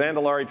 And the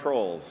Zandalari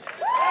Trolls.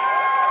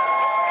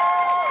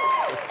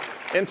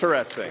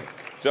 Interesting.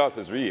 Joss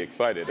is really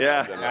excited.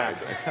 Yeah.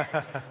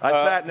 I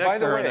sat next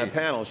to her in way, that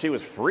panel. She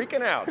was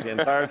freaking out the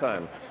entire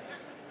time.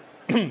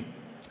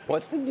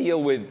 What's the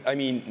deal with, I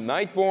mean,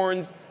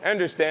 Nightborns? I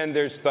understand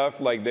there's stuff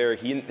like they're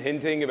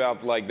hinting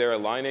about like they're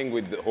aligning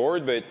with the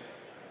Horde, but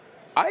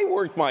I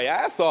worked my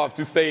ass off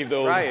to save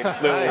those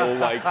little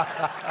like,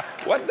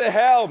 what the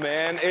hell,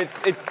 man? It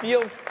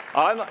feels.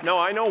 No,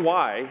 I know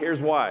why.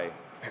 Here's why.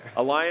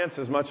 Alliance,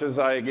 as much as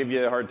I give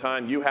you a hard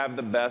time, you have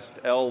the best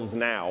elves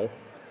now.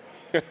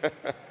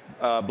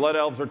 Blood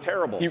elves are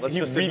terrible. He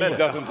just really admit it.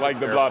 doesn't like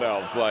the Blood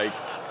Elves. Like,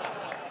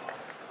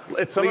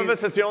 Some of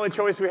us, it's the only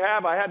choice we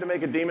have. I had to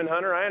make a demon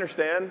hunter. I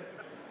understand.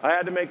 I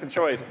had to make the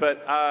choice.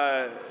 But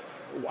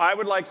I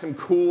would like some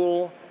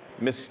cool,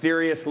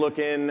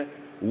 mysterious-looking,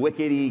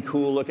 wickedy,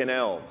 cool-looking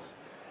elves.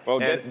 well,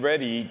 get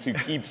ready to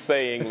keep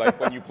saying, like,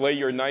 when you play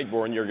your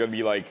Nightborn, you're going to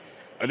be like,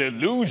 an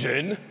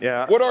illusion?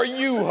 Yeah. What are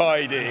you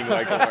hiding?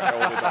 Like, all the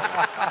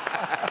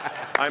time.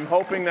 I'm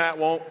hoping that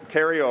won't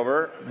carry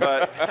over,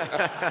 but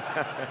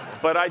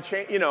I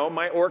changed. You know,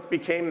 my orc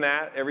became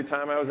that every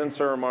time I was in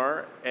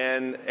Suramar,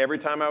 and every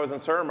time I was in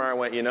Suramar, I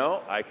went, you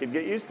know, I could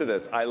get used to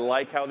this. I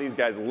like how these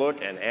guys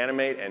look and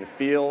animate and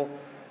feel.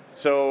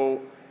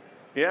 So,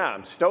 yeah,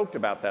 I'm stoked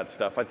about that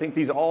stuff. I think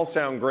these all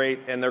sound great,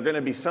 and they're going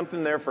to be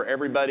something there for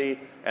everybody.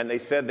 And they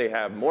said they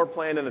have more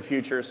planned in the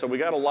future, so we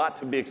got a lot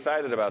to be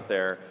excited about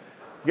there.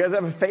 You guys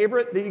have a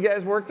favorite that you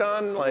guys worked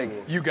on? Like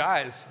You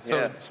guys. So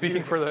Yeah.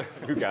 speaking for the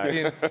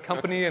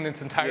company in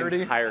its entirety.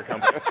 The entire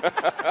company.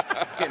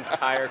 The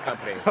entire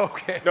company.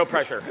 Okay. No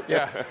pressure.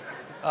 Yeah.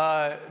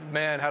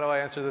 Man, how do I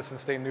answer this and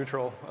stay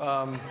neutral?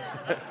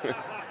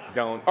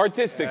 Don't.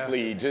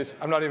 Artistically, just,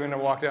 I'm not even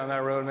gonna walk down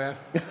that road, man.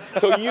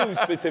 so you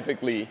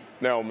specifically,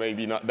 no,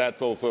 maybe not.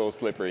 That's also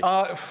slippery.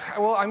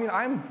 Well, I mean,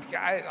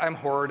 I'm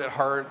Horde at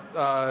heart.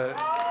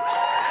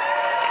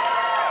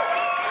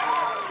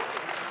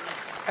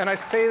 And I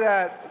say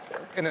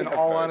that, and in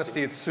all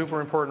honesty, it's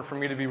super important for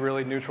me to be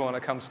really neutral when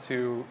it comes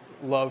to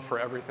love for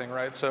everything,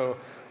 right? So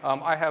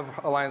I have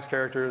Alliance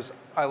characters.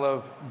 I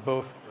love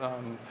both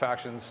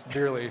factions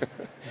dearly.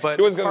 But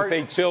I was going to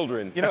say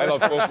children. You know, I love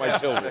both my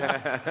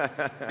children.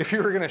 if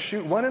you were going to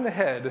shoot one in the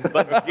head,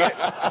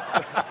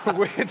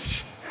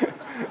 which...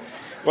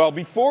 Well,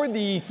 before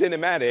the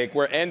cinematic,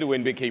 where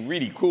Anduin became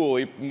really cool,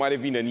 it might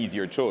have been an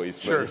easier choice.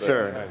 Sure.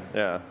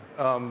 yeah.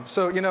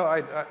 So, you know,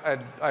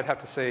 I'd have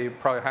to say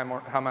probably High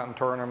Mountain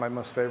Tauren are my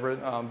most favorite,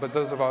 but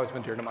those have always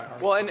been dear to my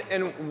heart. Well,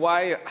 and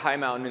why High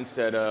Mountain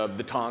instead of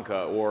the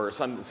Tonka or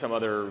some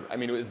other? I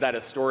mean, is that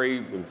a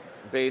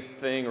story-based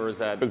thing, or is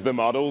that? Because the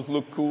models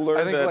look cooler.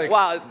 I think,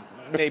 well,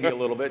 maybe a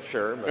little bit,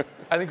 sure. But.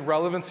 I think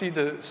relevancy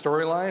to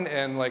storyline,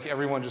 and like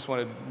everyone just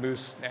wanted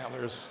moose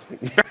antlers.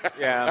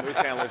 Yeah, moose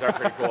antlers are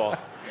pretty cool.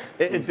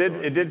 It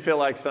did feel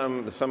like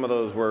some of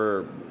those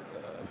were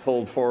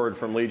pulled forward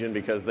from Legion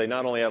because they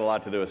not only had a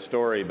lot to do with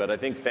story, but I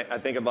think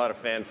a lot of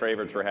fan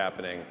favorites were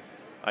happening.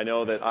 I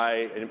know that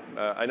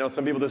I know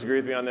some people disagree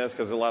with me on this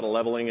because there's a lot of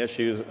leveling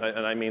issues,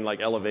 and I mean like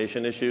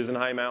elevation issues in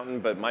High Mountain.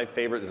 But my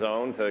favorite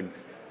zone to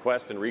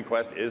quest and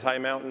request is High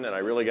Mountain, and I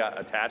really got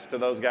attached to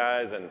those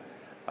guys. And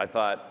I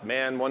thought,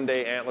 man, one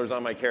day antlers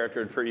on my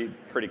character would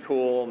pretty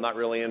cool. I'm not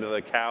really into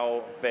the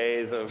cow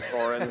phase of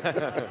Tauren's,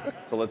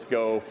 so let's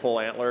go full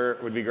antler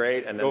would be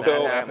great. And then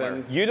that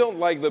happened. You don't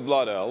like the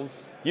Blood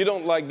Elves. You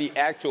don't like the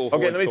actual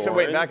Horde wait, back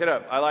Taurens. it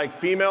up. I like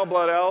female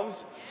Blood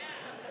Elves,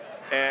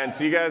 and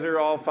so you guys are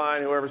all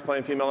fine, whoever's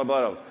playing female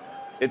Blood Elves.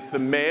 It's the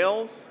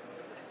males,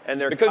 and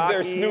they're Because cocky,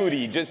 they're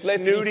snooty. Just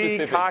let's be snooty,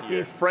 specific cocky,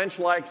 here.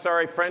 French-like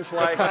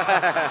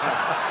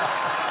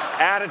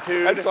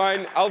attitude. That's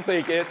fine. I'll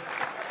take it.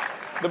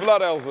 The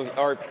Blood Elves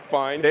are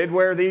fine. They'd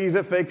wear these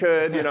if they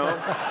could, you know.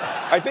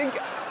 I think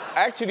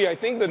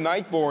the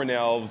Nightborn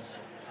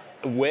Elves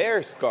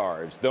wear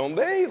scarves, don't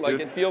they? Like,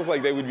 it feels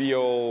like they would be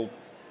all...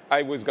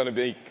 I was going to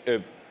make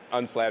an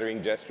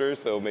unflattering gesture,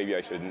 so maybe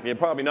I shouldn't. Yeah,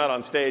 probably not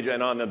on stage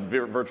and on the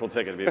virtual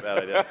ticket would be a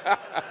bad idea.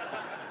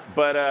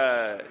 But,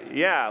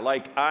 yeah,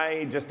 like,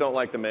 I just don't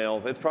like the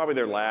males. It's probably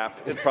their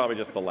laugh. It's probably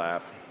just the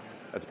laugh.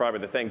 That's probably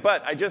the thing.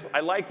 But I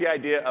like the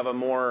idea of a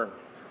more,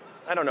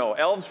 I don't know,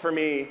 elves for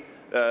me...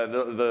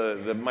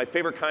 my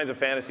favorite kinds of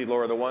fantasy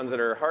lore are the ones that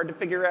are hard to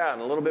figure out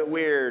and a little bit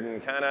weird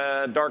and kind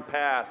of dark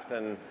past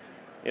and,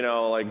 you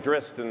know, like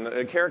Drist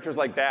and characters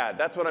like that.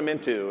 That's what I'm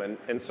into.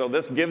 And so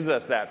this gives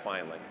us that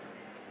finally.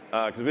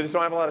 Because we just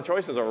don't have a lot of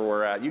choices over where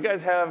we're at. You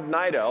guys have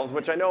night elves,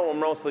 which I know are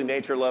mostly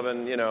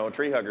nature-loving, you know,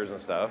 tree huggers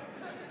and stuff.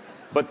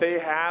 But they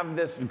have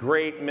this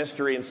great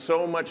mystery and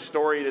so much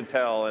story to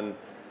tell, and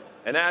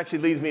that actually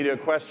leads me to a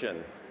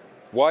question.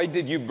 Why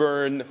did you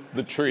burn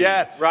the tree?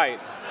 Yes. Right.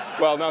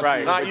 Well, not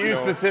Right. you, Not but, you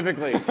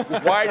specifically.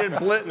 Why did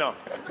No.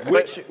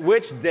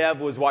 Which dev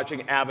was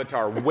watching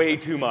Avatar way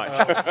too much?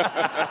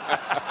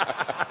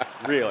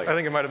 Really? I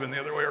think it might have been the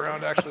other way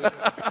around, actually.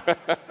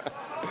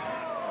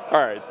 All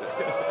right.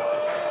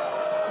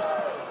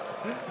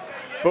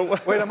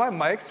 But Wait, am I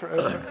mic'd?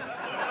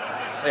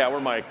 yeah, we're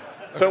mic'd.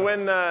 So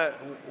when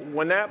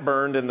that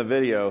burned in the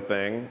video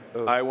thing,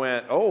 I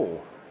went,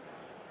 oh.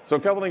 So a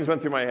couple things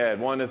went through my head.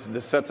 One is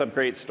this sets up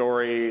great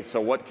story.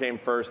 So what came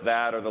first,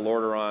 that or the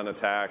Lordaeron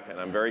attack? And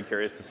I'm very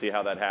curious to see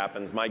how that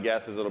happens. My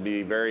guess is it'll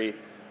be very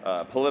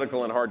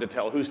political and hard to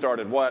tell who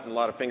started what, and a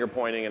lot of finger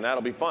pointing, and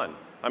that'll be fun.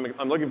 I'm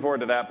looking forward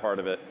to that part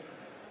of it.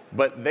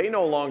 But they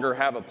no longer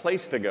have a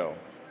place to go.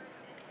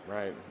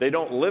 Right. They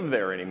don't live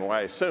there anymore,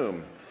 I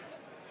assume.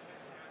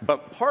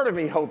 But part of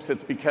me hopes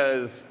it's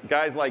because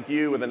guys like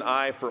you with an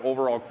eye for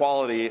overall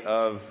quality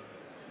of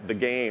the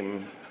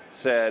game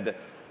said,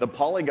 the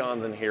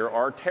polygons in here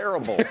are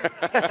terrible.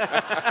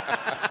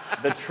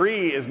 The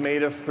tree is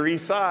made of 3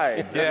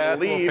 sides, Yeah,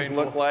 and the it's a little leaves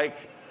painful. look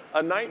like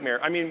a nightmare.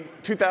 I mean,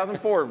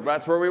 2004,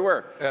 that's where we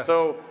were. Yeah.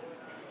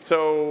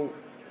 So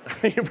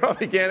you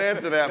probably can't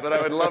answer that, but I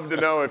would love to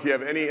know if you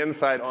have any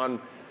insight on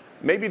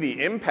maybe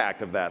the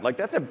impact of that. Like,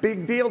 that's a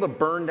big deal to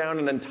burn down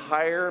an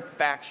entire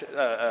faction,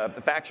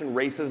 the faction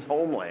race's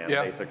homeland,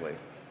 Yeah. basically.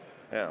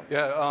 Yeah.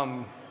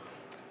 Yeah,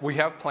 we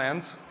have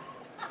plans.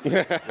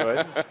 Good.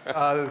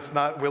 It's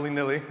not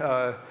willy-nilly.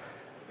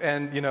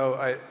 And you know,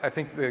 I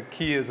think the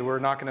key is that we're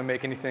not going to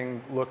make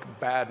anything look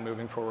bad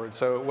moving forward.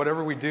 So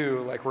whatever we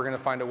do, like we're going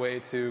to find a way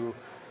to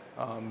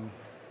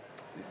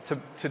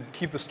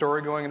keep the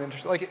story going and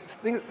interesting. Like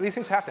these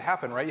things have to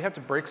happen, right? You have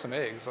to break some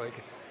eggs,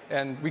 like,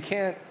 and we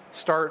can't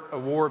start a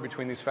war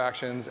between these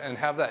factions and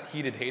have that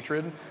heated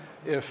hatred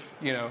if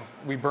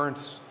we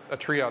burnt a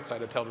tree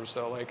outside of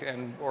Teldrassil, like,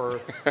 or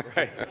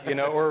Right.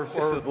 or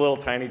Just this little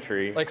tiny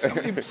tree. like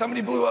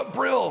somebody blew up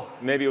Brill.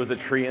 Maybe it was a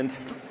treant.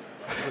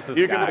 Just this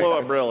You guy. can blow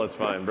up Brill, it's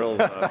fine. Brill's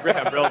not.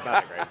 Yeah, Brill's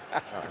not great.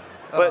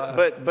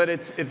 But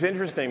it's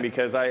interesting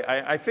because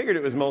I figured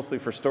it was mostly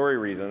for story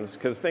reasons.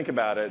 Because think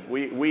about it,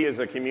 we as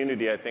a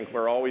community, I think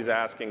we're always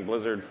asking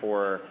Blizzard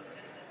for,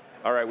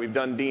 all right, we've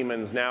done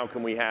demons, now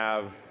can we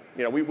have,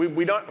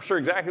 we're not sure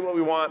exactly what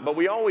we want, but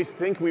we always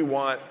think we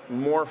want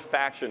more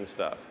faction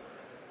stuff.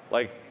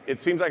 Like, it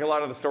seems like a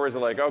lot of the stories are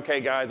like, okay,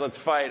 guys, let's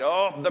fight.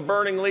 Oh, the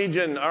Burning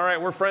Legion. All right,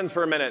 we're friends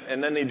for a minute.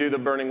 And then they do the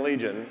Burning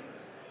Legion.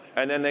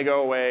 And then they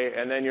go away.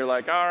 And then you're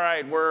like, all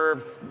right,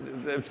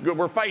 it's good.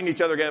 We're fighting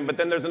each other again. But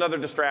then there's another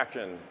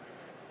distraction.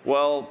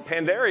 Well,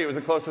 Pandaria was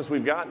the closest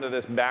we've gotten to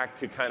this, back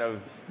to kind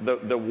of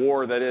the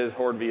war that is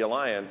Horde v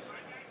Alliance.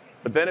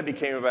 But then it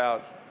became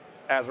about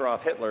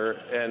Azeroth Hitler.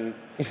 And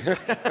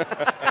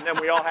then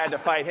we all had to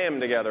fight him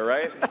together,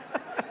 right?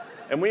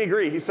 And we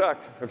agree, he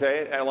sucked,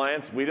 okay?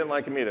 Alliance, we didn't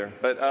like him either.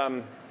 But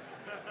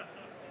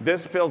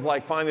this feels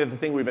like finally the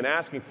thing we've been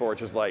asking for,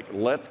 which is like,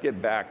 let's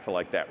get back to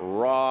like that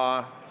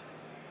raw,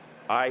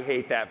 I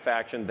hate that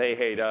faction, they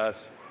hate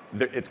us,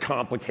 it's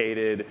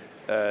complicated.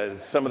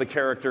 Some of the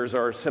characters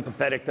are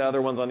sympathetic to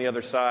other ones on the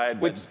other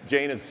side, but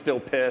Jane is still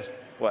pissed.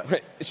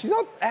 What? She's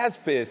not as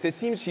pissed. It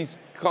seems she's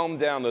calmed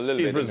down a little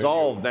bit. She's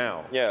resolved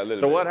now. Yeah, a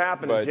little so bit. What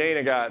happened is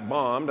Jaina got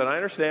bombed, and I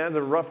understand it's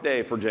a rough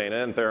day for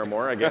Jaina and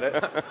Theramore, I get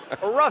it.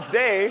 A rough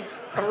day?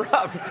 A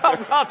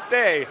rough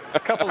day. A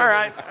couple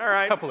of days. All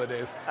right. A couple of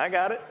days. I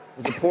got it.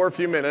 It was a poor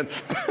few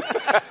minutes.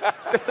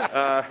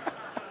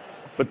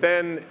 But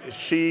then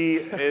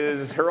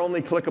her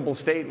only clickable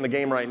state in the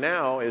game right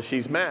now is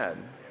she's mad.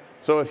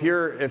 So if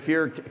you're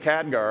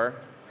Khadgar,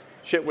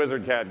 shit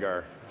wizard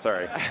Khadgar,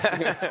 sorry.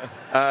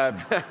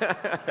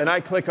 And I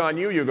click on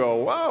you, you go,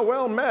 wow,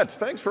 well met,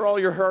 thanks for all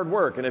your hard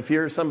work. And if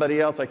you're somebody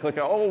else, I click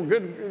on, oh,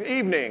 good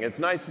evening, it's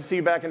nice to see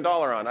you back in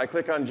Dalaran. I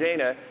click on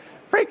Jaina,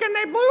 freaking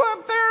they blew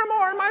up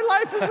Theramore, my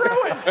life is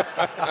ruined.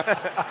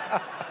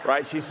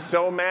 Right, she's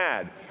so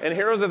mad. And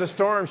Heroes of the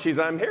Storm,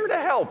 I'm here to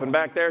help. And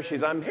back there,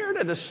 I'm here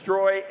to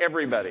destroy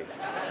everybody.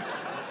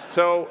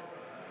 So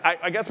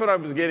I guess what I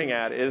was getting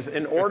at is,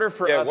 in order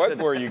for us to... what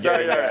were you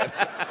getting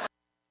at?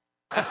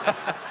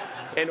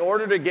 In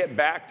order to get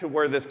back to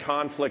where this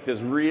conflict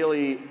is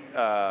really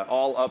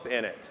all up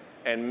in it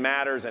and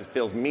matters and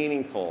feels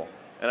meaningful,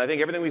 and I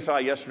think everything we saw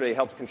yesterday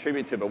helped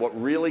contribute to it, but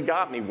what really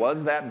got me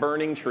was that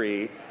burning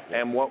tree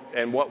and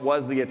what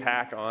was the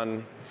attack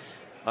on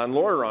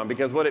Lordaeron,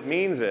 because what it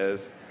means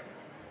is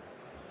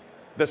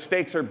the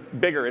stakes are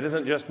bigger. It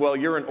isn't just, well,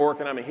 you're an orc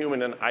and I'm a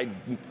human and I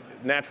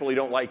naturally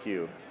don't like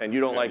you and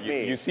you don't like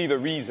me. You see the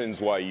reasons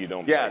why you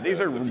don't like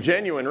these are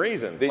genuine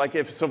reasons. Like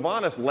if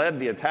Sylvanas led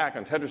the attack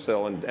on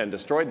Teldrassil and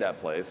destroyed that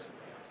place.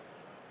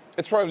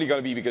 It's probably going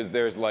to be because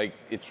there's like,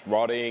 it's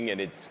rotting and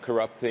it's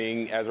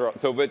corrupting Azeroth.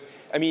 So, but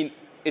I mean,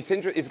 it's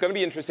going to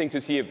be interesting to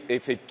see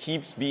if it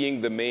keeps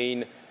being the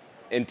main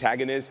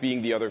antagonist,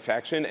 being the other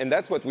faction. And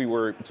that's what we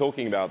were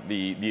talking about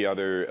the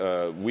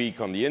other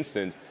week on the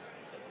instance,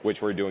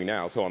 which we're doing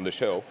now, so on the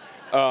show.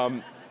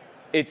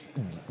 it's,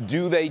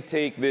 do they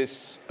take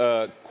this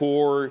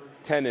core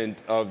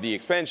tenet of the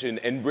expansion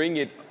and bring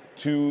it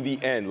to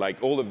the end,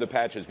 like all of the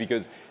patches?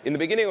 Because in the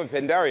beginning of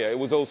Pandaria, it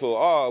was also,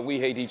 oh, we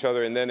hate each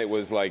other, and then it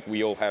was like,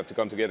 we all have to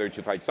come together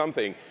to fight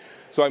something.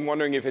 So I'm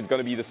wondering if it's going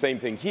to be the same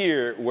thing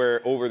here,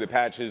 where over the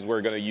patches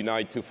we're going to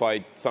unite to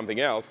fight something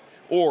else,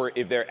 or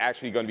if they're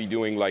actually going to be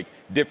doing like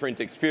different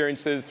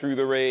experiences through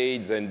the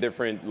raids and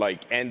different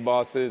like end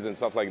bosses and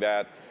stuff like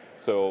that.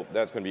 So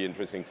that's going to be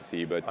interesting to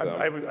see. But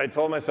I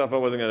told myself I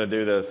wasn't going to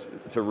do this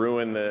to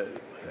ruin the...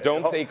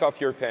 Don't take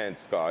off your pants,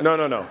 Scott. No,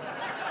 no, no.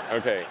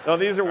 Okay. No,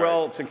 these are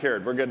well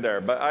secured. We're good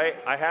there. But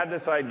I had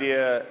this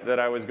idea that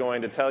I was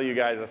going to tell you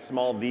guys a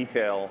small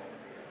detail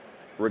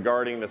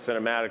regarding the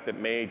cinematic that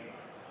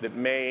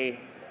may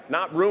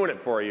not ruin it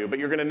for you, but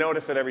you're going to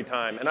notice it every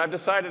time. And I've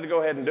decided to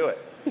go ahead and do it.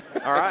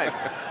 All right.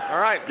 All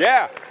right.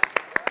 Yeah.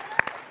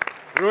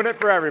 Ruin it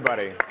for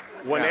everybody.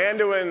 When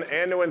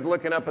Anduin's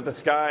looking up at the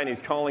sky and he's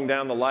calling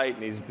down the light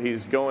and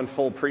he's going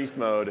full priest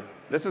mode.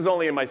 This is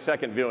only in my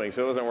second viewing,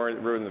 so it wasn't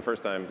ruined the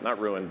first time. Not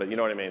ruined, but you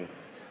know what I mean.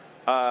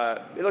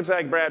 It looks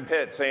like Brad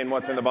Pitt saying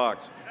what's in the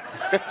box.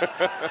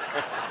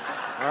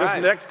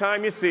 Just next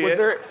time you see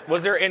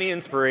Was there any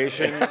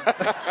inspiration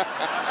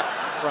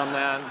from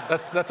that?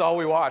 That's all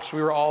we watched.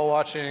 We were all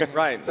watching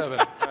Right. 7.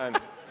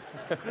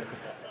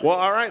 Well,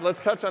 all right, let's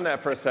touch on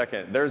that for a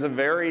second. There's a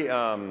very,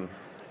 the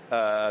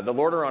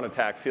Lordaeron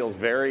attack feels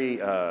very,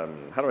 how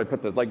do I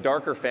put this, like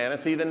darker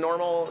fantasy than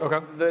normal,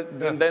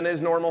 than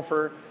is normal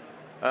for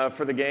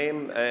the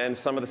game and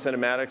some of the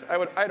cinematics.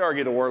 I'd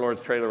argue the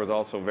Warlords trailer was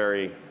also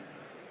very,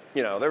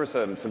 you know, there was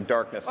some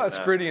darkness in It's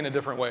that. gritty in a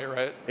different way,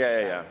 right?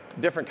 Yeah.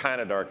 Different kind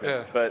of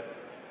darkness. Yeah.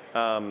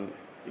 But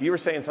you were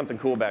saying something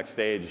cool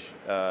backstage,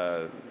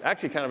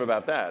 actually kind of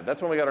about that.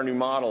 That's when we got our new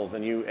models,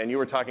 and you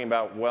were talking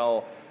about,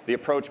 well, the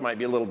approach might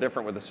be a little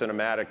different with the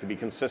cinematic to be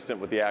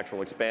consistent with the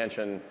actual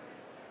expansion.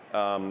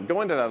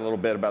 Go into that a little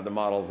bit about the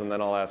models, and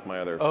then I'll ask my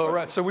other questions.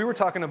 Right. So we were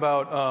talking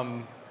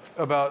about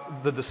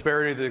the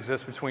disparity that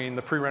exists between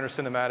the pre-rendered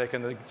cinematic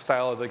and the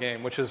style of the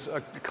game, which is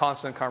a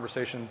constant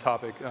conversation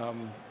topic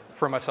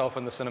for myself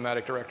and the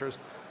cinematic directors.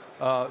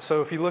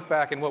 So if you look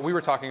back, and what we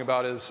were talking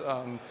about is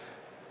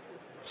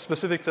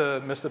specific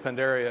to Mists of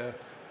Pandaria,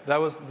 that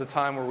was the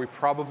time where we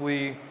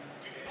probably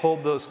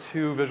pulled those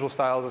two visual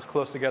styles as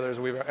close together as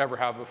we've ever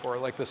have before,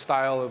 like the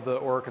style of the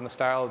orc and the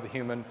style of the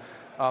human,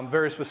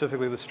 very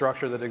specifically the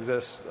structure that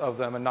exists of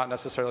them and not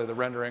necessarily the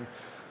rendering.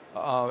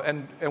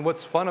 And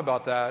what's fun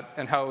about that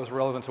and how it was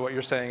relevant to what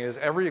you're saying is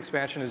every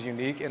expansion is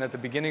unique, and at the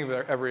beginning of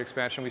every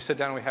expansion we sit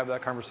down and we have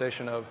that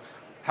conversation of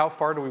how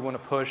far do we want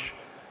to push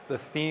the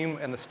theme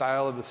and the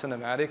style of the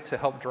cinematic to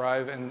help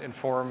drive and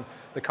inform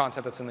the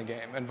content that's in the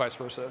game, and vice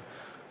versa.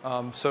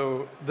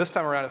 So this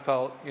time around it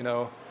felt, you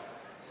know,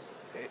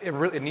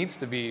 it needs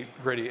to be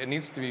gritty. It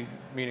needs to be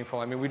meaningful.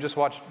 I mean, we just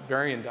watched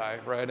Varian die,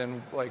 right?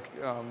 And like,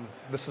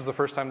 this is the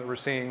first time that we're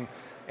seeing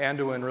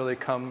Anduin really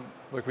come,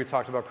 like we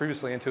talked about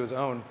previously, into his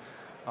own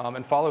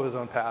and follow his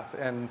own path.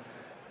 And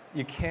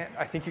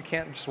I think you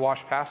can't just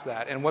wash past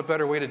that. And what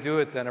better way to do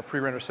it than a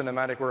pre-rendered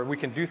cinematic where we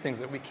can do things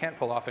that we can't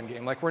pull off in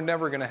game? Like, we're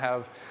never going to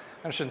have,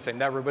 I shouldn't say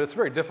never, but it's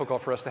very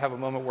difficult for us to have a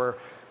moment where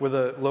with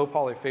a low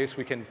poly face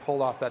we can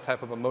pull off that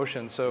type of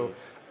emotion. So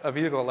a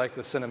vehicle like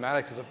the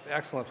cinematics is an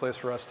excellent place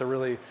for us to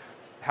really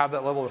have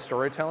that level of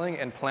storytelling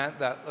and plant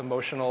that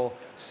emotional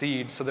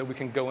seed so that we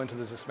can go into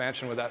this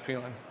expansion with that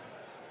feeling.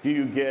 Do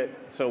you get,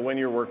 so when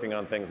you're working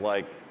on things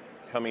like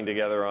coming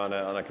together on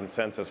a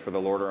consensus for the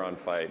Lordaeron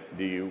fight,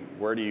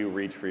 where do you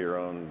reach for your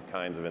own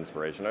kinds of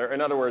inspiration? Or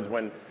in other words,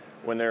 when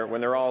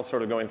they're all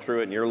sort of going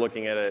through it and you're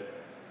looking at it,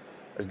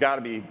 there's got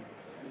to be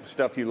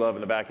stuff you love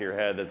in the back of your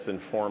head that's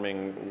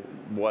informing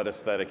what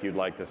aesthetic you'd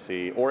like to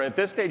see. Or at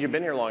this stage, you've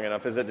been here long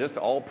enough, is it just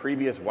all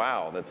previous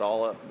WoW that's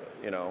all up,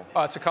 you know?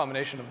 It's a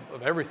combination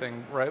of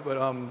everything, right?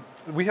 But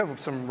we have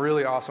some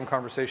really awesome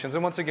conversations.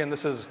 And once again,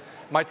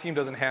 my team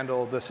doesn't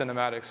handle the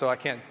cinematics, so I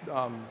can't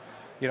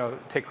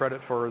take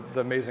credit for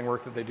the amazing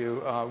work that they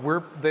do.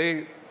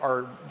 They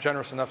are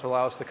generous enough to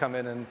allow us to come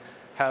in and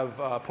have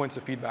points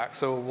of feedback.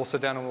 So we'll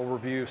sit down and we'll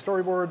review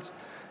storyboards,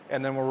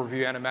 and then we'll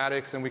review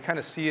animatics, and we kind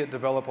of see it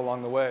develop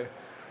along the way.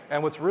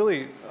 And what's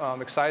really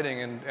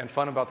exciting and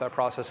fun about that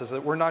process is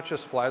that we're not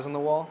just flies on the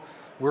wall.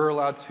 We're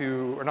allowed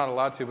to, or not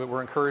allowed to, but we're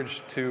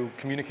encouraged to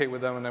communicate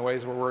with them in the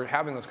ways where we're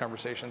having those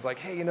conversations. Like,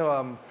 hey,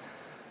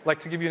 like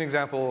to give you an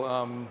example,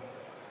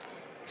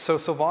 so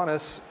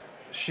Sylvanas,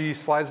 she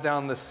slides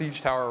down the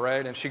siege tower,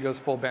 right, and she goes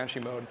full Banshee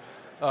mode.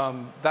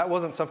 That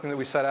wasn't something that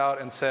we set out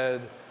and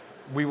said,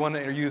 we want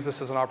to use this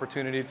as an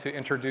opportunity to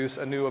introduce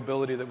a new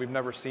ability that we've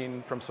never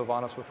seen from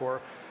Sylvanas before.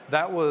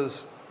 That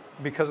was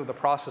because of the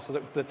process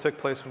that took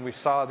place when we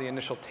saw the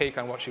initial take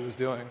on what she was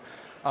doing,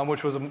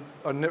 which was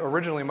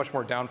originally much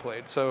more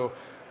downplayed. So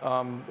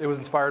it was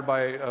inspired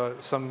by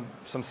some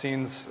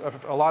scenes,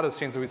 a lot of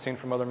scenes that we'd seen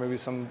from other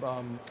movies, some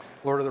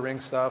Lord of the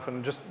Rings stuff,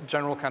 and just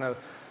general kind of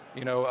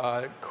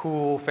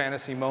cool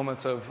fantasy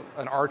moments of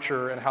an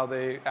archer and how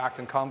they act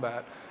in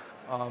combat.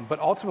 But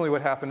ultimately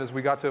what happened is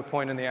we got to a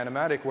point in the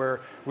animatic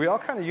where we all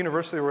kind of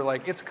universally were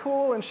like, it's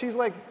cool, and she's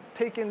like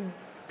taking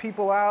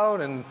people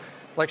out, and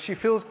like she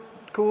feels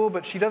cool,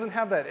 but she doesn't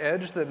have that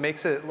edge that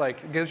makes it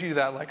like, gives you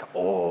that like,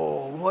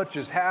 oh, what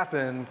just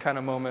happened kind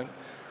of moment.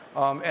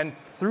 And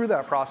through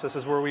that process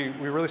is where we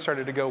really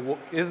started to go, well,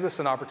 is this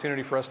an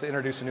opportunity for us to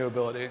introduce a new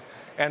ability?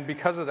 And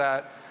because of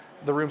that,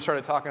 the room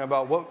started talking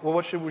about what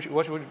would she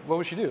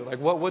do? Like,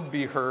 what would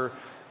be her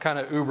kind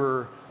of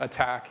uber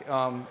attack?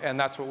 And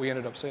that's what we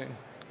ended up seeing.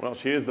 Well,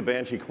 she is the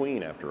Banshee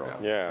Queen, after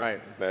all. Yeah. Right.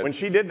 When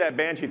she did that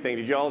Banshee thing,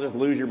 did you all just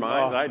lose your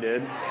minds? I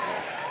did.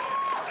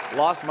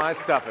 Lost my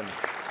stuffing.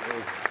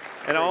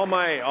 And all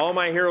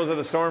my Heroes of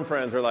the Storm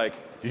friends are like,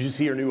 did you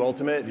see her new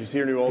ultimate? Did you see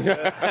her new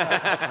ultimate?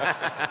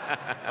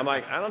 I'm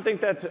like, I don't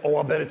think that's,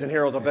 I'll bet it's in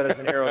Heroes, I'll bet it's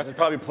in Heroes. It's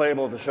probably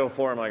playable at the show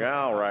floor. I'm like,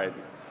 all right.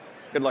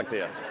 Good luck to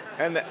you.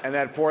 And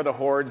that For the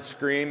Horde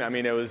scream, I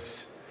mean, it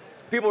was,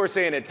 people were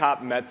saying it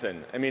topped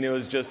Metzen. I mean, it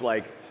was just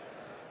like,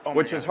 oh my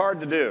Which God. is hard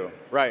to do.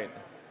 Right.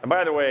 And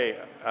by the way,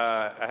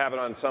 I have it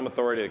on some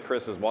authority that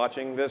Chris is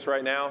watching this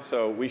right now,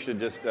 so we should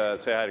just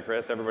say hi to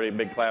Chris. Everybody,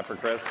 big clap for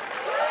Chris.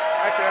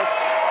 Hi, Chris.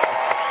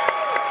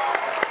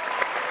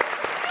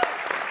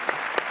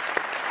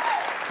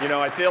 You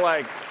know, I feel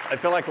like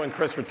when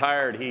Chris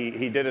retired,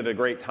 he did it a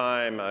great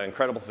time,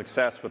 incredible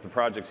success with the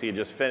projects he had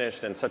just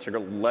finished, and such a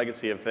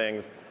legacy of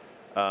things.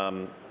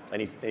 And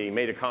he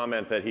made a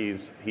comment that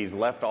he's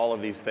left all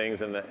of these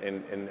things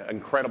in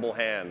incredible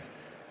hands,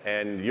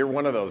 and you're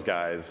one of those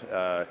guys.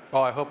 Oh,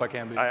 I hope I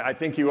can be. I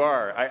think you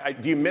are.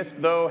 Do you miss,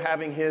 though,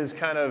 having his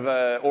kind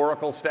of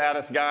Oracle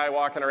status guy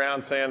walking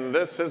around saying,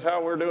 this is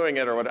how we're doing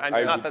it, or what?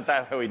 Not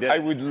that's how he did it. I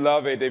would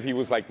love it if he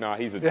was like, nah,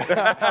 he's a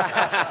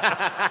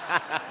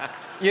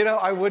You know,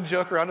 I would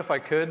joke around if I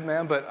could,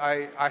 man, but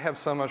I have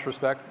so much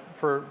respect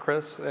for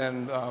Chris,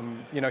 and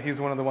you know, he's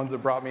one of the ones that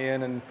brought me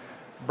in and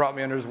brought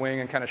me under his wing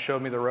and kind of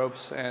showed me the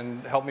ropes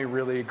and helped me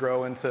really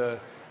grow into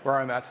where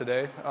I'm at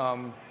today.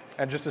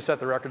 And just to set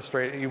the record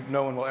straight,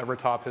 no one will ever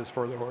top his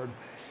For the Horde.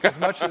 As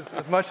much as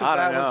that was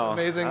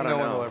amazing, no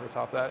one will ever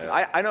top that.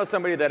 I know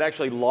somebody that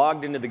actually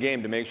logged into the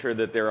game to make sure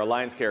that their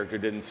Alliance character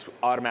didn't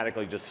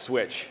automatically just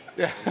switch.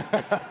 Yeah.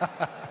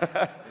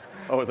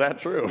 Oh, is that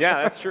true?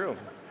 Yeah, that's true.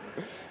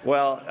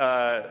 Well,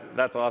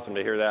 that's awesome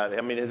to hear that.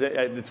 I mean,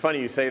 it's funny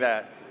you say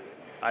that.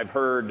 I've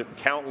heard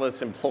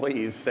countless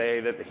employees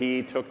say that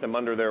he took them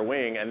under their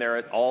wing, and they're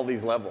at all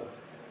these levels.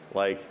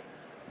 Like,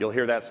 you'll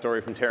hear that story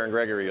from Taron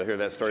Gregory. You'll hear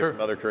that story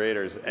from other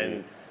creators,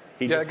 and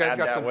he just guy's had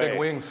got that some way. big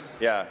wings.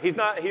 Yeah, he's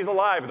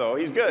alive though.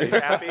 He's good. He's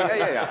happy.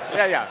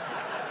 Yeah.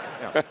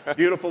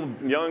 Beautiful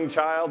young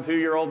child,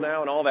 2-year-old now,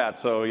 and all that.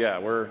 So yeah,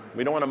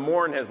 we don't want to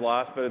mourn his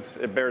loss, but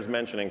it bears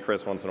mentioning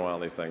Chris once in a while.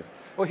 These things.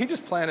 Well, he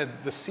just planted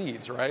the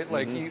seeds, right?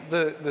 Like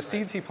the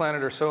seeds he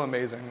planted are so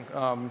amazing,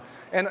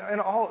 and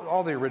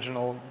all the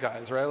original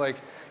guys, right? Like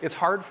it's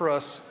hard for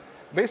us.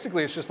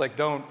 Basically, it's just like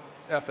don't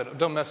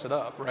mess it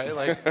up, right?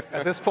 Like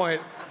at this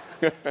point,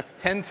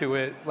 tend to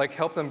it, like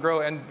help them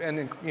grow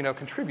and you know,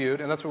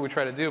 contribute, and that's what we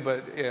try to do.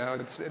 But you know,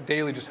 it's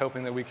daily just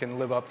hoping that we can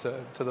live up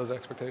to those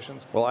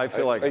expectations. Well, I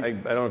feel like I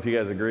don't know if you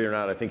guys agree or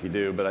not. I think you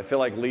do, but I feel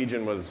like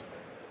Legion was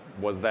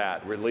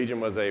that.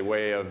 Legion was a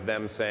way of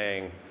them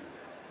saying,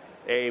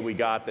 "Hey, we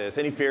got this."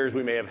 Any fears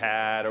we may have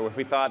had, or if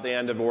we thought the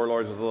end of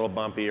Warlords was a little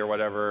bumpy or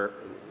whatever,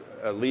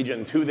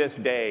 Legion to this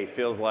day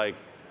feels like,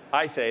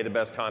 I say, the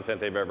best content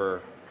they've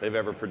ever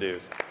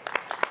produced.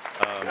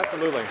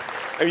 Absolutely.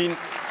 I mean,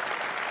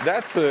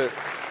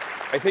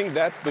 I think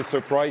that's the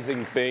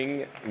surprising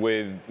thing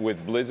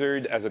with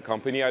Blizzard as a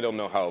company. I don't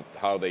know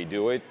how they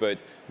do it, but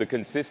the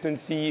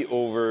consistency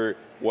over,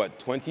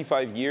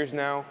 25 years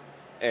now?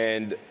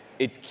 And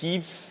it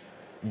keeps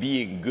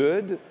being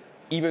good,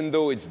 even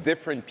though it's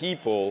different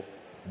people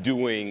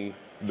doing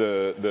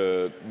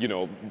I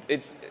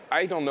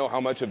don't know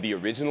how much of the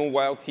original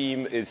WoW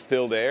team is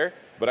still there,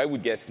 but I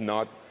would guess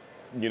not,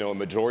 a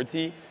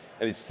majority.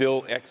 And it's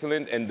still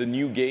excellent, and the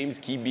new games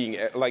keep being,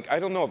 like, I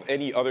don't know of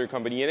any other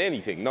company in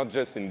anything, not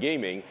just in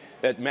gaming,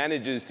 that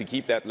manages to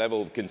keep that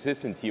level of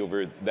consistency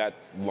over that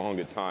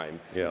long a time.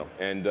 Yeah.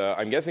 And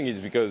I'm guessing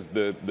it's because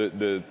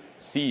the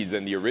seeds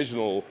and the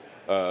original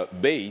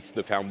base,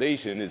 the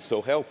foundation, is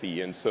so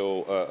healthy, and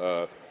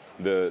so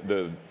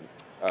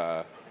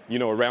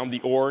around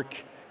the orc,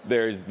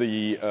 there's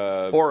the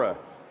Aura.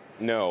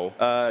 No,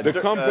 the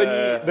company.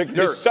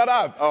 Dirt. Shut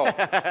up. Oh.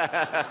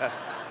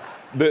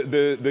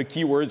 The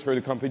keywords for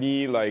the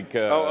company, like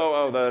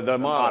the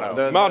motto.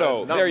 The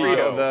motto. There you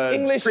go. The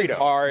English credo. is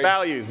hard.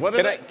 Values. What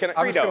is it?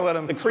 I'm just gonna let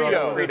him. The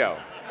credo.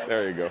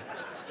 There you go.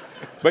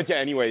 But yeah,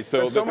 anyway,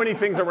 so there's so many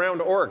things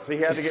around orcs. He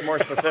had to get more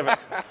specific.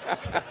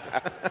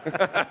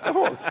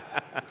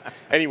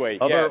 Anyway,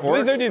 Other orcs?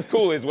 Blizzard is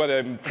cool, is what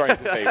I'm trying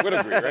to say. Would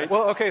agree, right?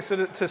 Well, okay.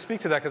 So to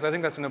speak to that, because I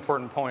think that's an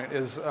important point,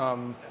 is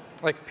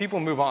like people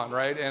move on,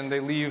 right, and they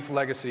leave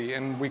legacy,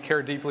 and we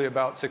care deeply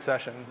about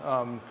succession.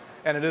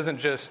 And it isn't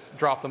just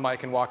drop the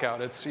mic and walk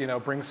out. It's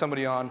bring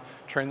somebody on,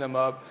 train them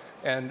up,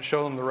 and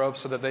show them the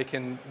ropes so that they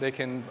can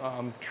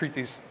treat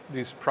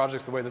these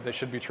projects the way that they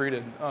should be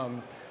treated.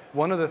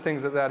 One of the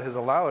things that has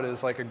allowed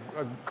is like a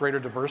greater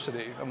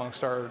diversity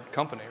amongst our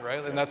company,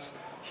 right? And that's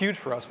huge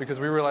for us because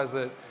we realize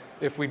that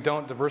if we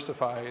don't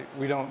diversify,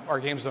 our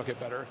games don't get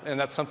better. And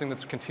that's something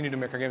that's continued to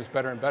make our games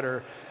better and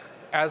better.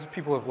 As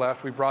people have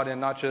left, we brought in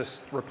not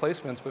just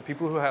replacements, but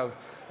people who have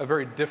a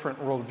very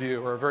different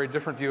worldview, or a very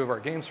different view of our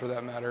games for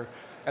that matter.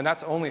 And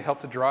that's only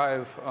helped to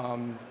drive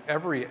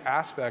every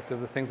aspect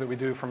of the things that we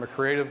do, from a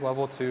creative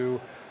level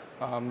to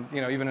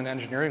even an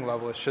engineering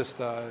level. It's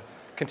just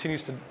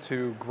continues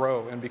to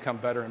grow and become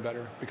better and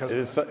better because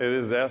it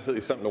is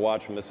absolutely something to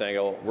watch from this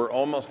angle. We're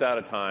almost out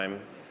of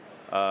time.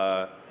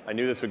 I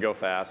knew this would go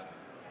fast,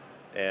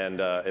 and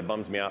it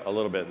bums me out a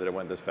little bit that it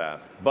went this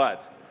fast.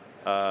 But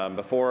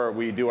before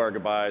we do our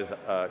goodbyes,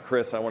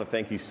 Chris, I want to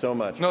thank you so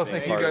much. No,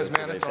 thank you guys,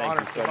 man. It's an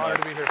honor. It's an honor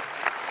to be here.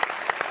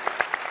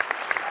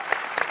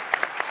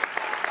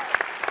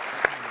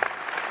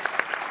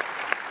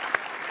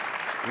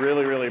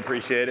 Really, really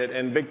appreciate it.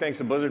 And big thanks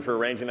to Blizzard for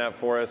arranging that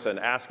for us and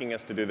asking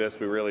us to do this.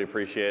 We really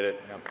appreciate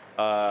it.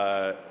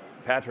 Yep.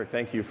 Patrick,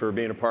 thank you for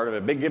being a part of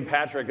it. Give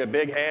Patrick a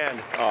big hand.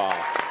 Oh.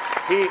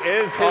 He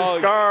is his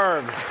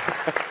scarves.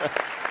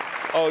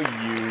 Oh,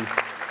 you.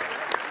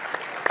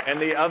 And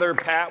the other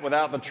Pat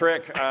without the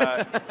trick.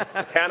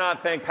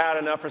 Cannot thank Pat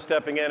enough for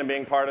stepping in and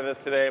being part of this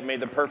today. It made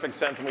the perfect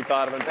sense when we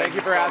thought of him. Thank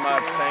you for asking so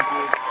much. Thank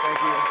you.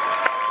 Thank you.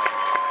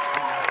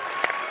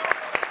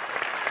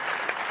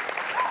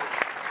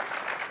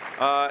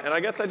 And I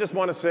guess I just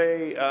want to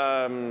say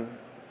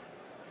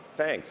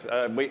thanks.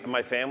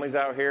 My family's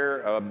out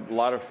here, a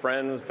lot of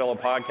friends, fellow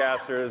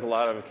podcasters, a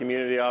lot of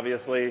community,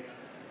 obviously.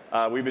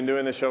 We've been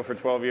doing this show for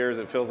 12 years.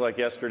 It feels like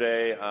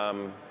yesterday.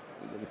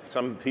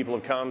 Some people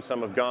have come,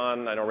 some have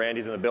gone. I know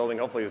Randy's in the building.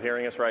 Hopefully he's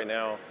hearing us right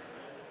now.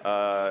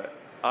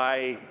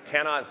 I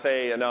cannot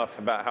say enough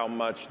about how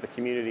much the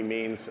community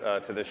means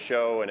to this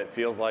show, and it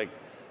feels like,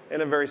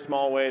 in a very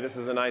small way, this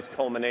is a nice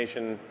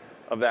culmination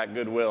of that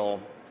goodwill.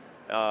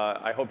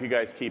 I hope you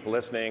guys keep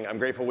listening. I'm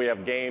grateful we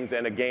have games,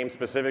 and a game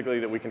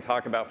specifically that we can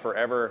talk about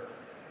forever.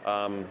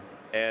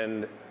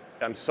 And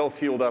I'm so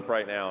fueled up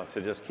right now to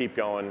just keep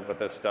going with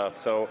this stuff.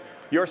 So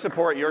your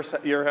support,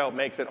 your help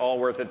makes it all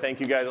worth it. Thank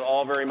you guys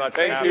all very much.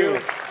 Thank you.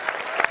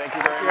 Thank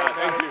you very much.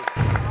 Thank you.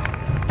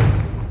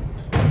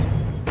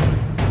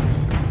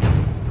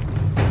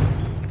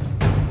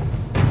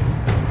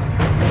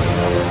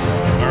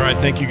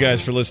 Thank you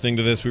guys for listening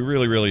to this. We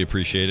really, really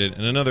appreciate it.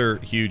 And another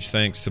huge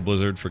thanks to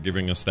Blizzard for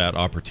giving us that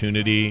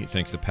opportunity.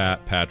 Thanks to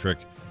Pat, Patrick,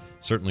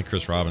 certainly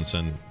Chris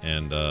Robinson,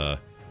 and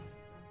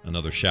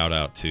another shout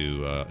out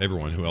to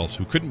everyone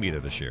who couldn't be there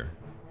this year.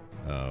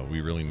 We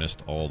really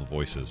missed all the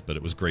voices, but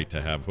it was great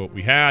to have what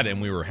we had,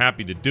 and we were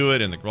happy to do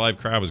it, and the live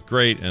crowd was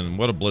great, and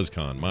what a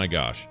BlizzCon. My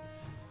gosh.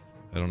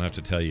 I don't have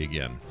to tell you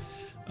again.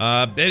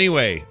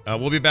 Anyway,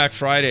 we'll be back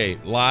Friday.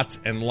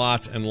 Lots and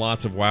lots and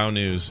lots of WoW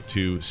news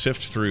to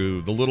sift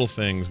through, the little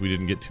things we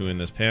didn't get to in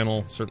this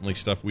panel. Certainly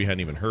stuff we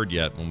hadn't even heard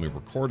yet when we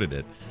recorded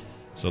it.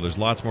 So there's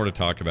lots more to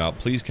talk about.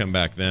 Please come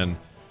back then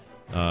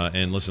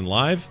and listen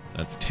live.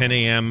 That's 10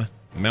 a.m.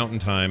 Mountain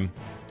Time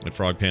at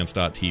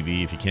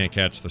frogpants.tv. If you can't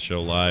catch the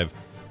show live,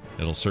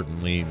 it'll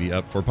certainly be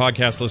up for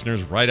podcast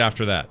listeners right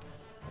after that.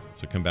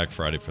 So come back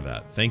Friday for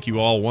that. Thank you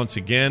all once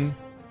again.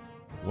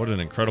 What an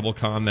incredible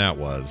con that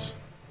was.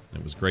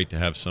 It was great to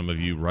have some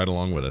of you right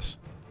along with us.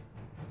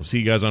 We'll see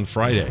you guys on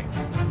Friday.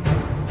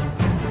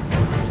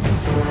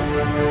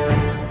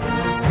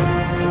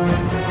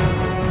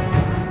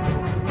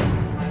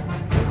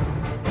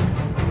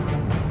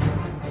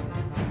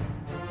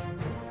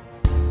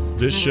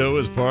 This show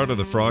is part of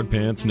the Frog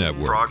Pants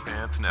Network. Frog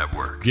Pants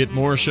Network. Get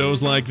more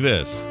shows like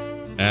this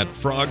at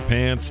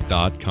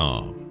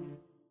frogpants.com.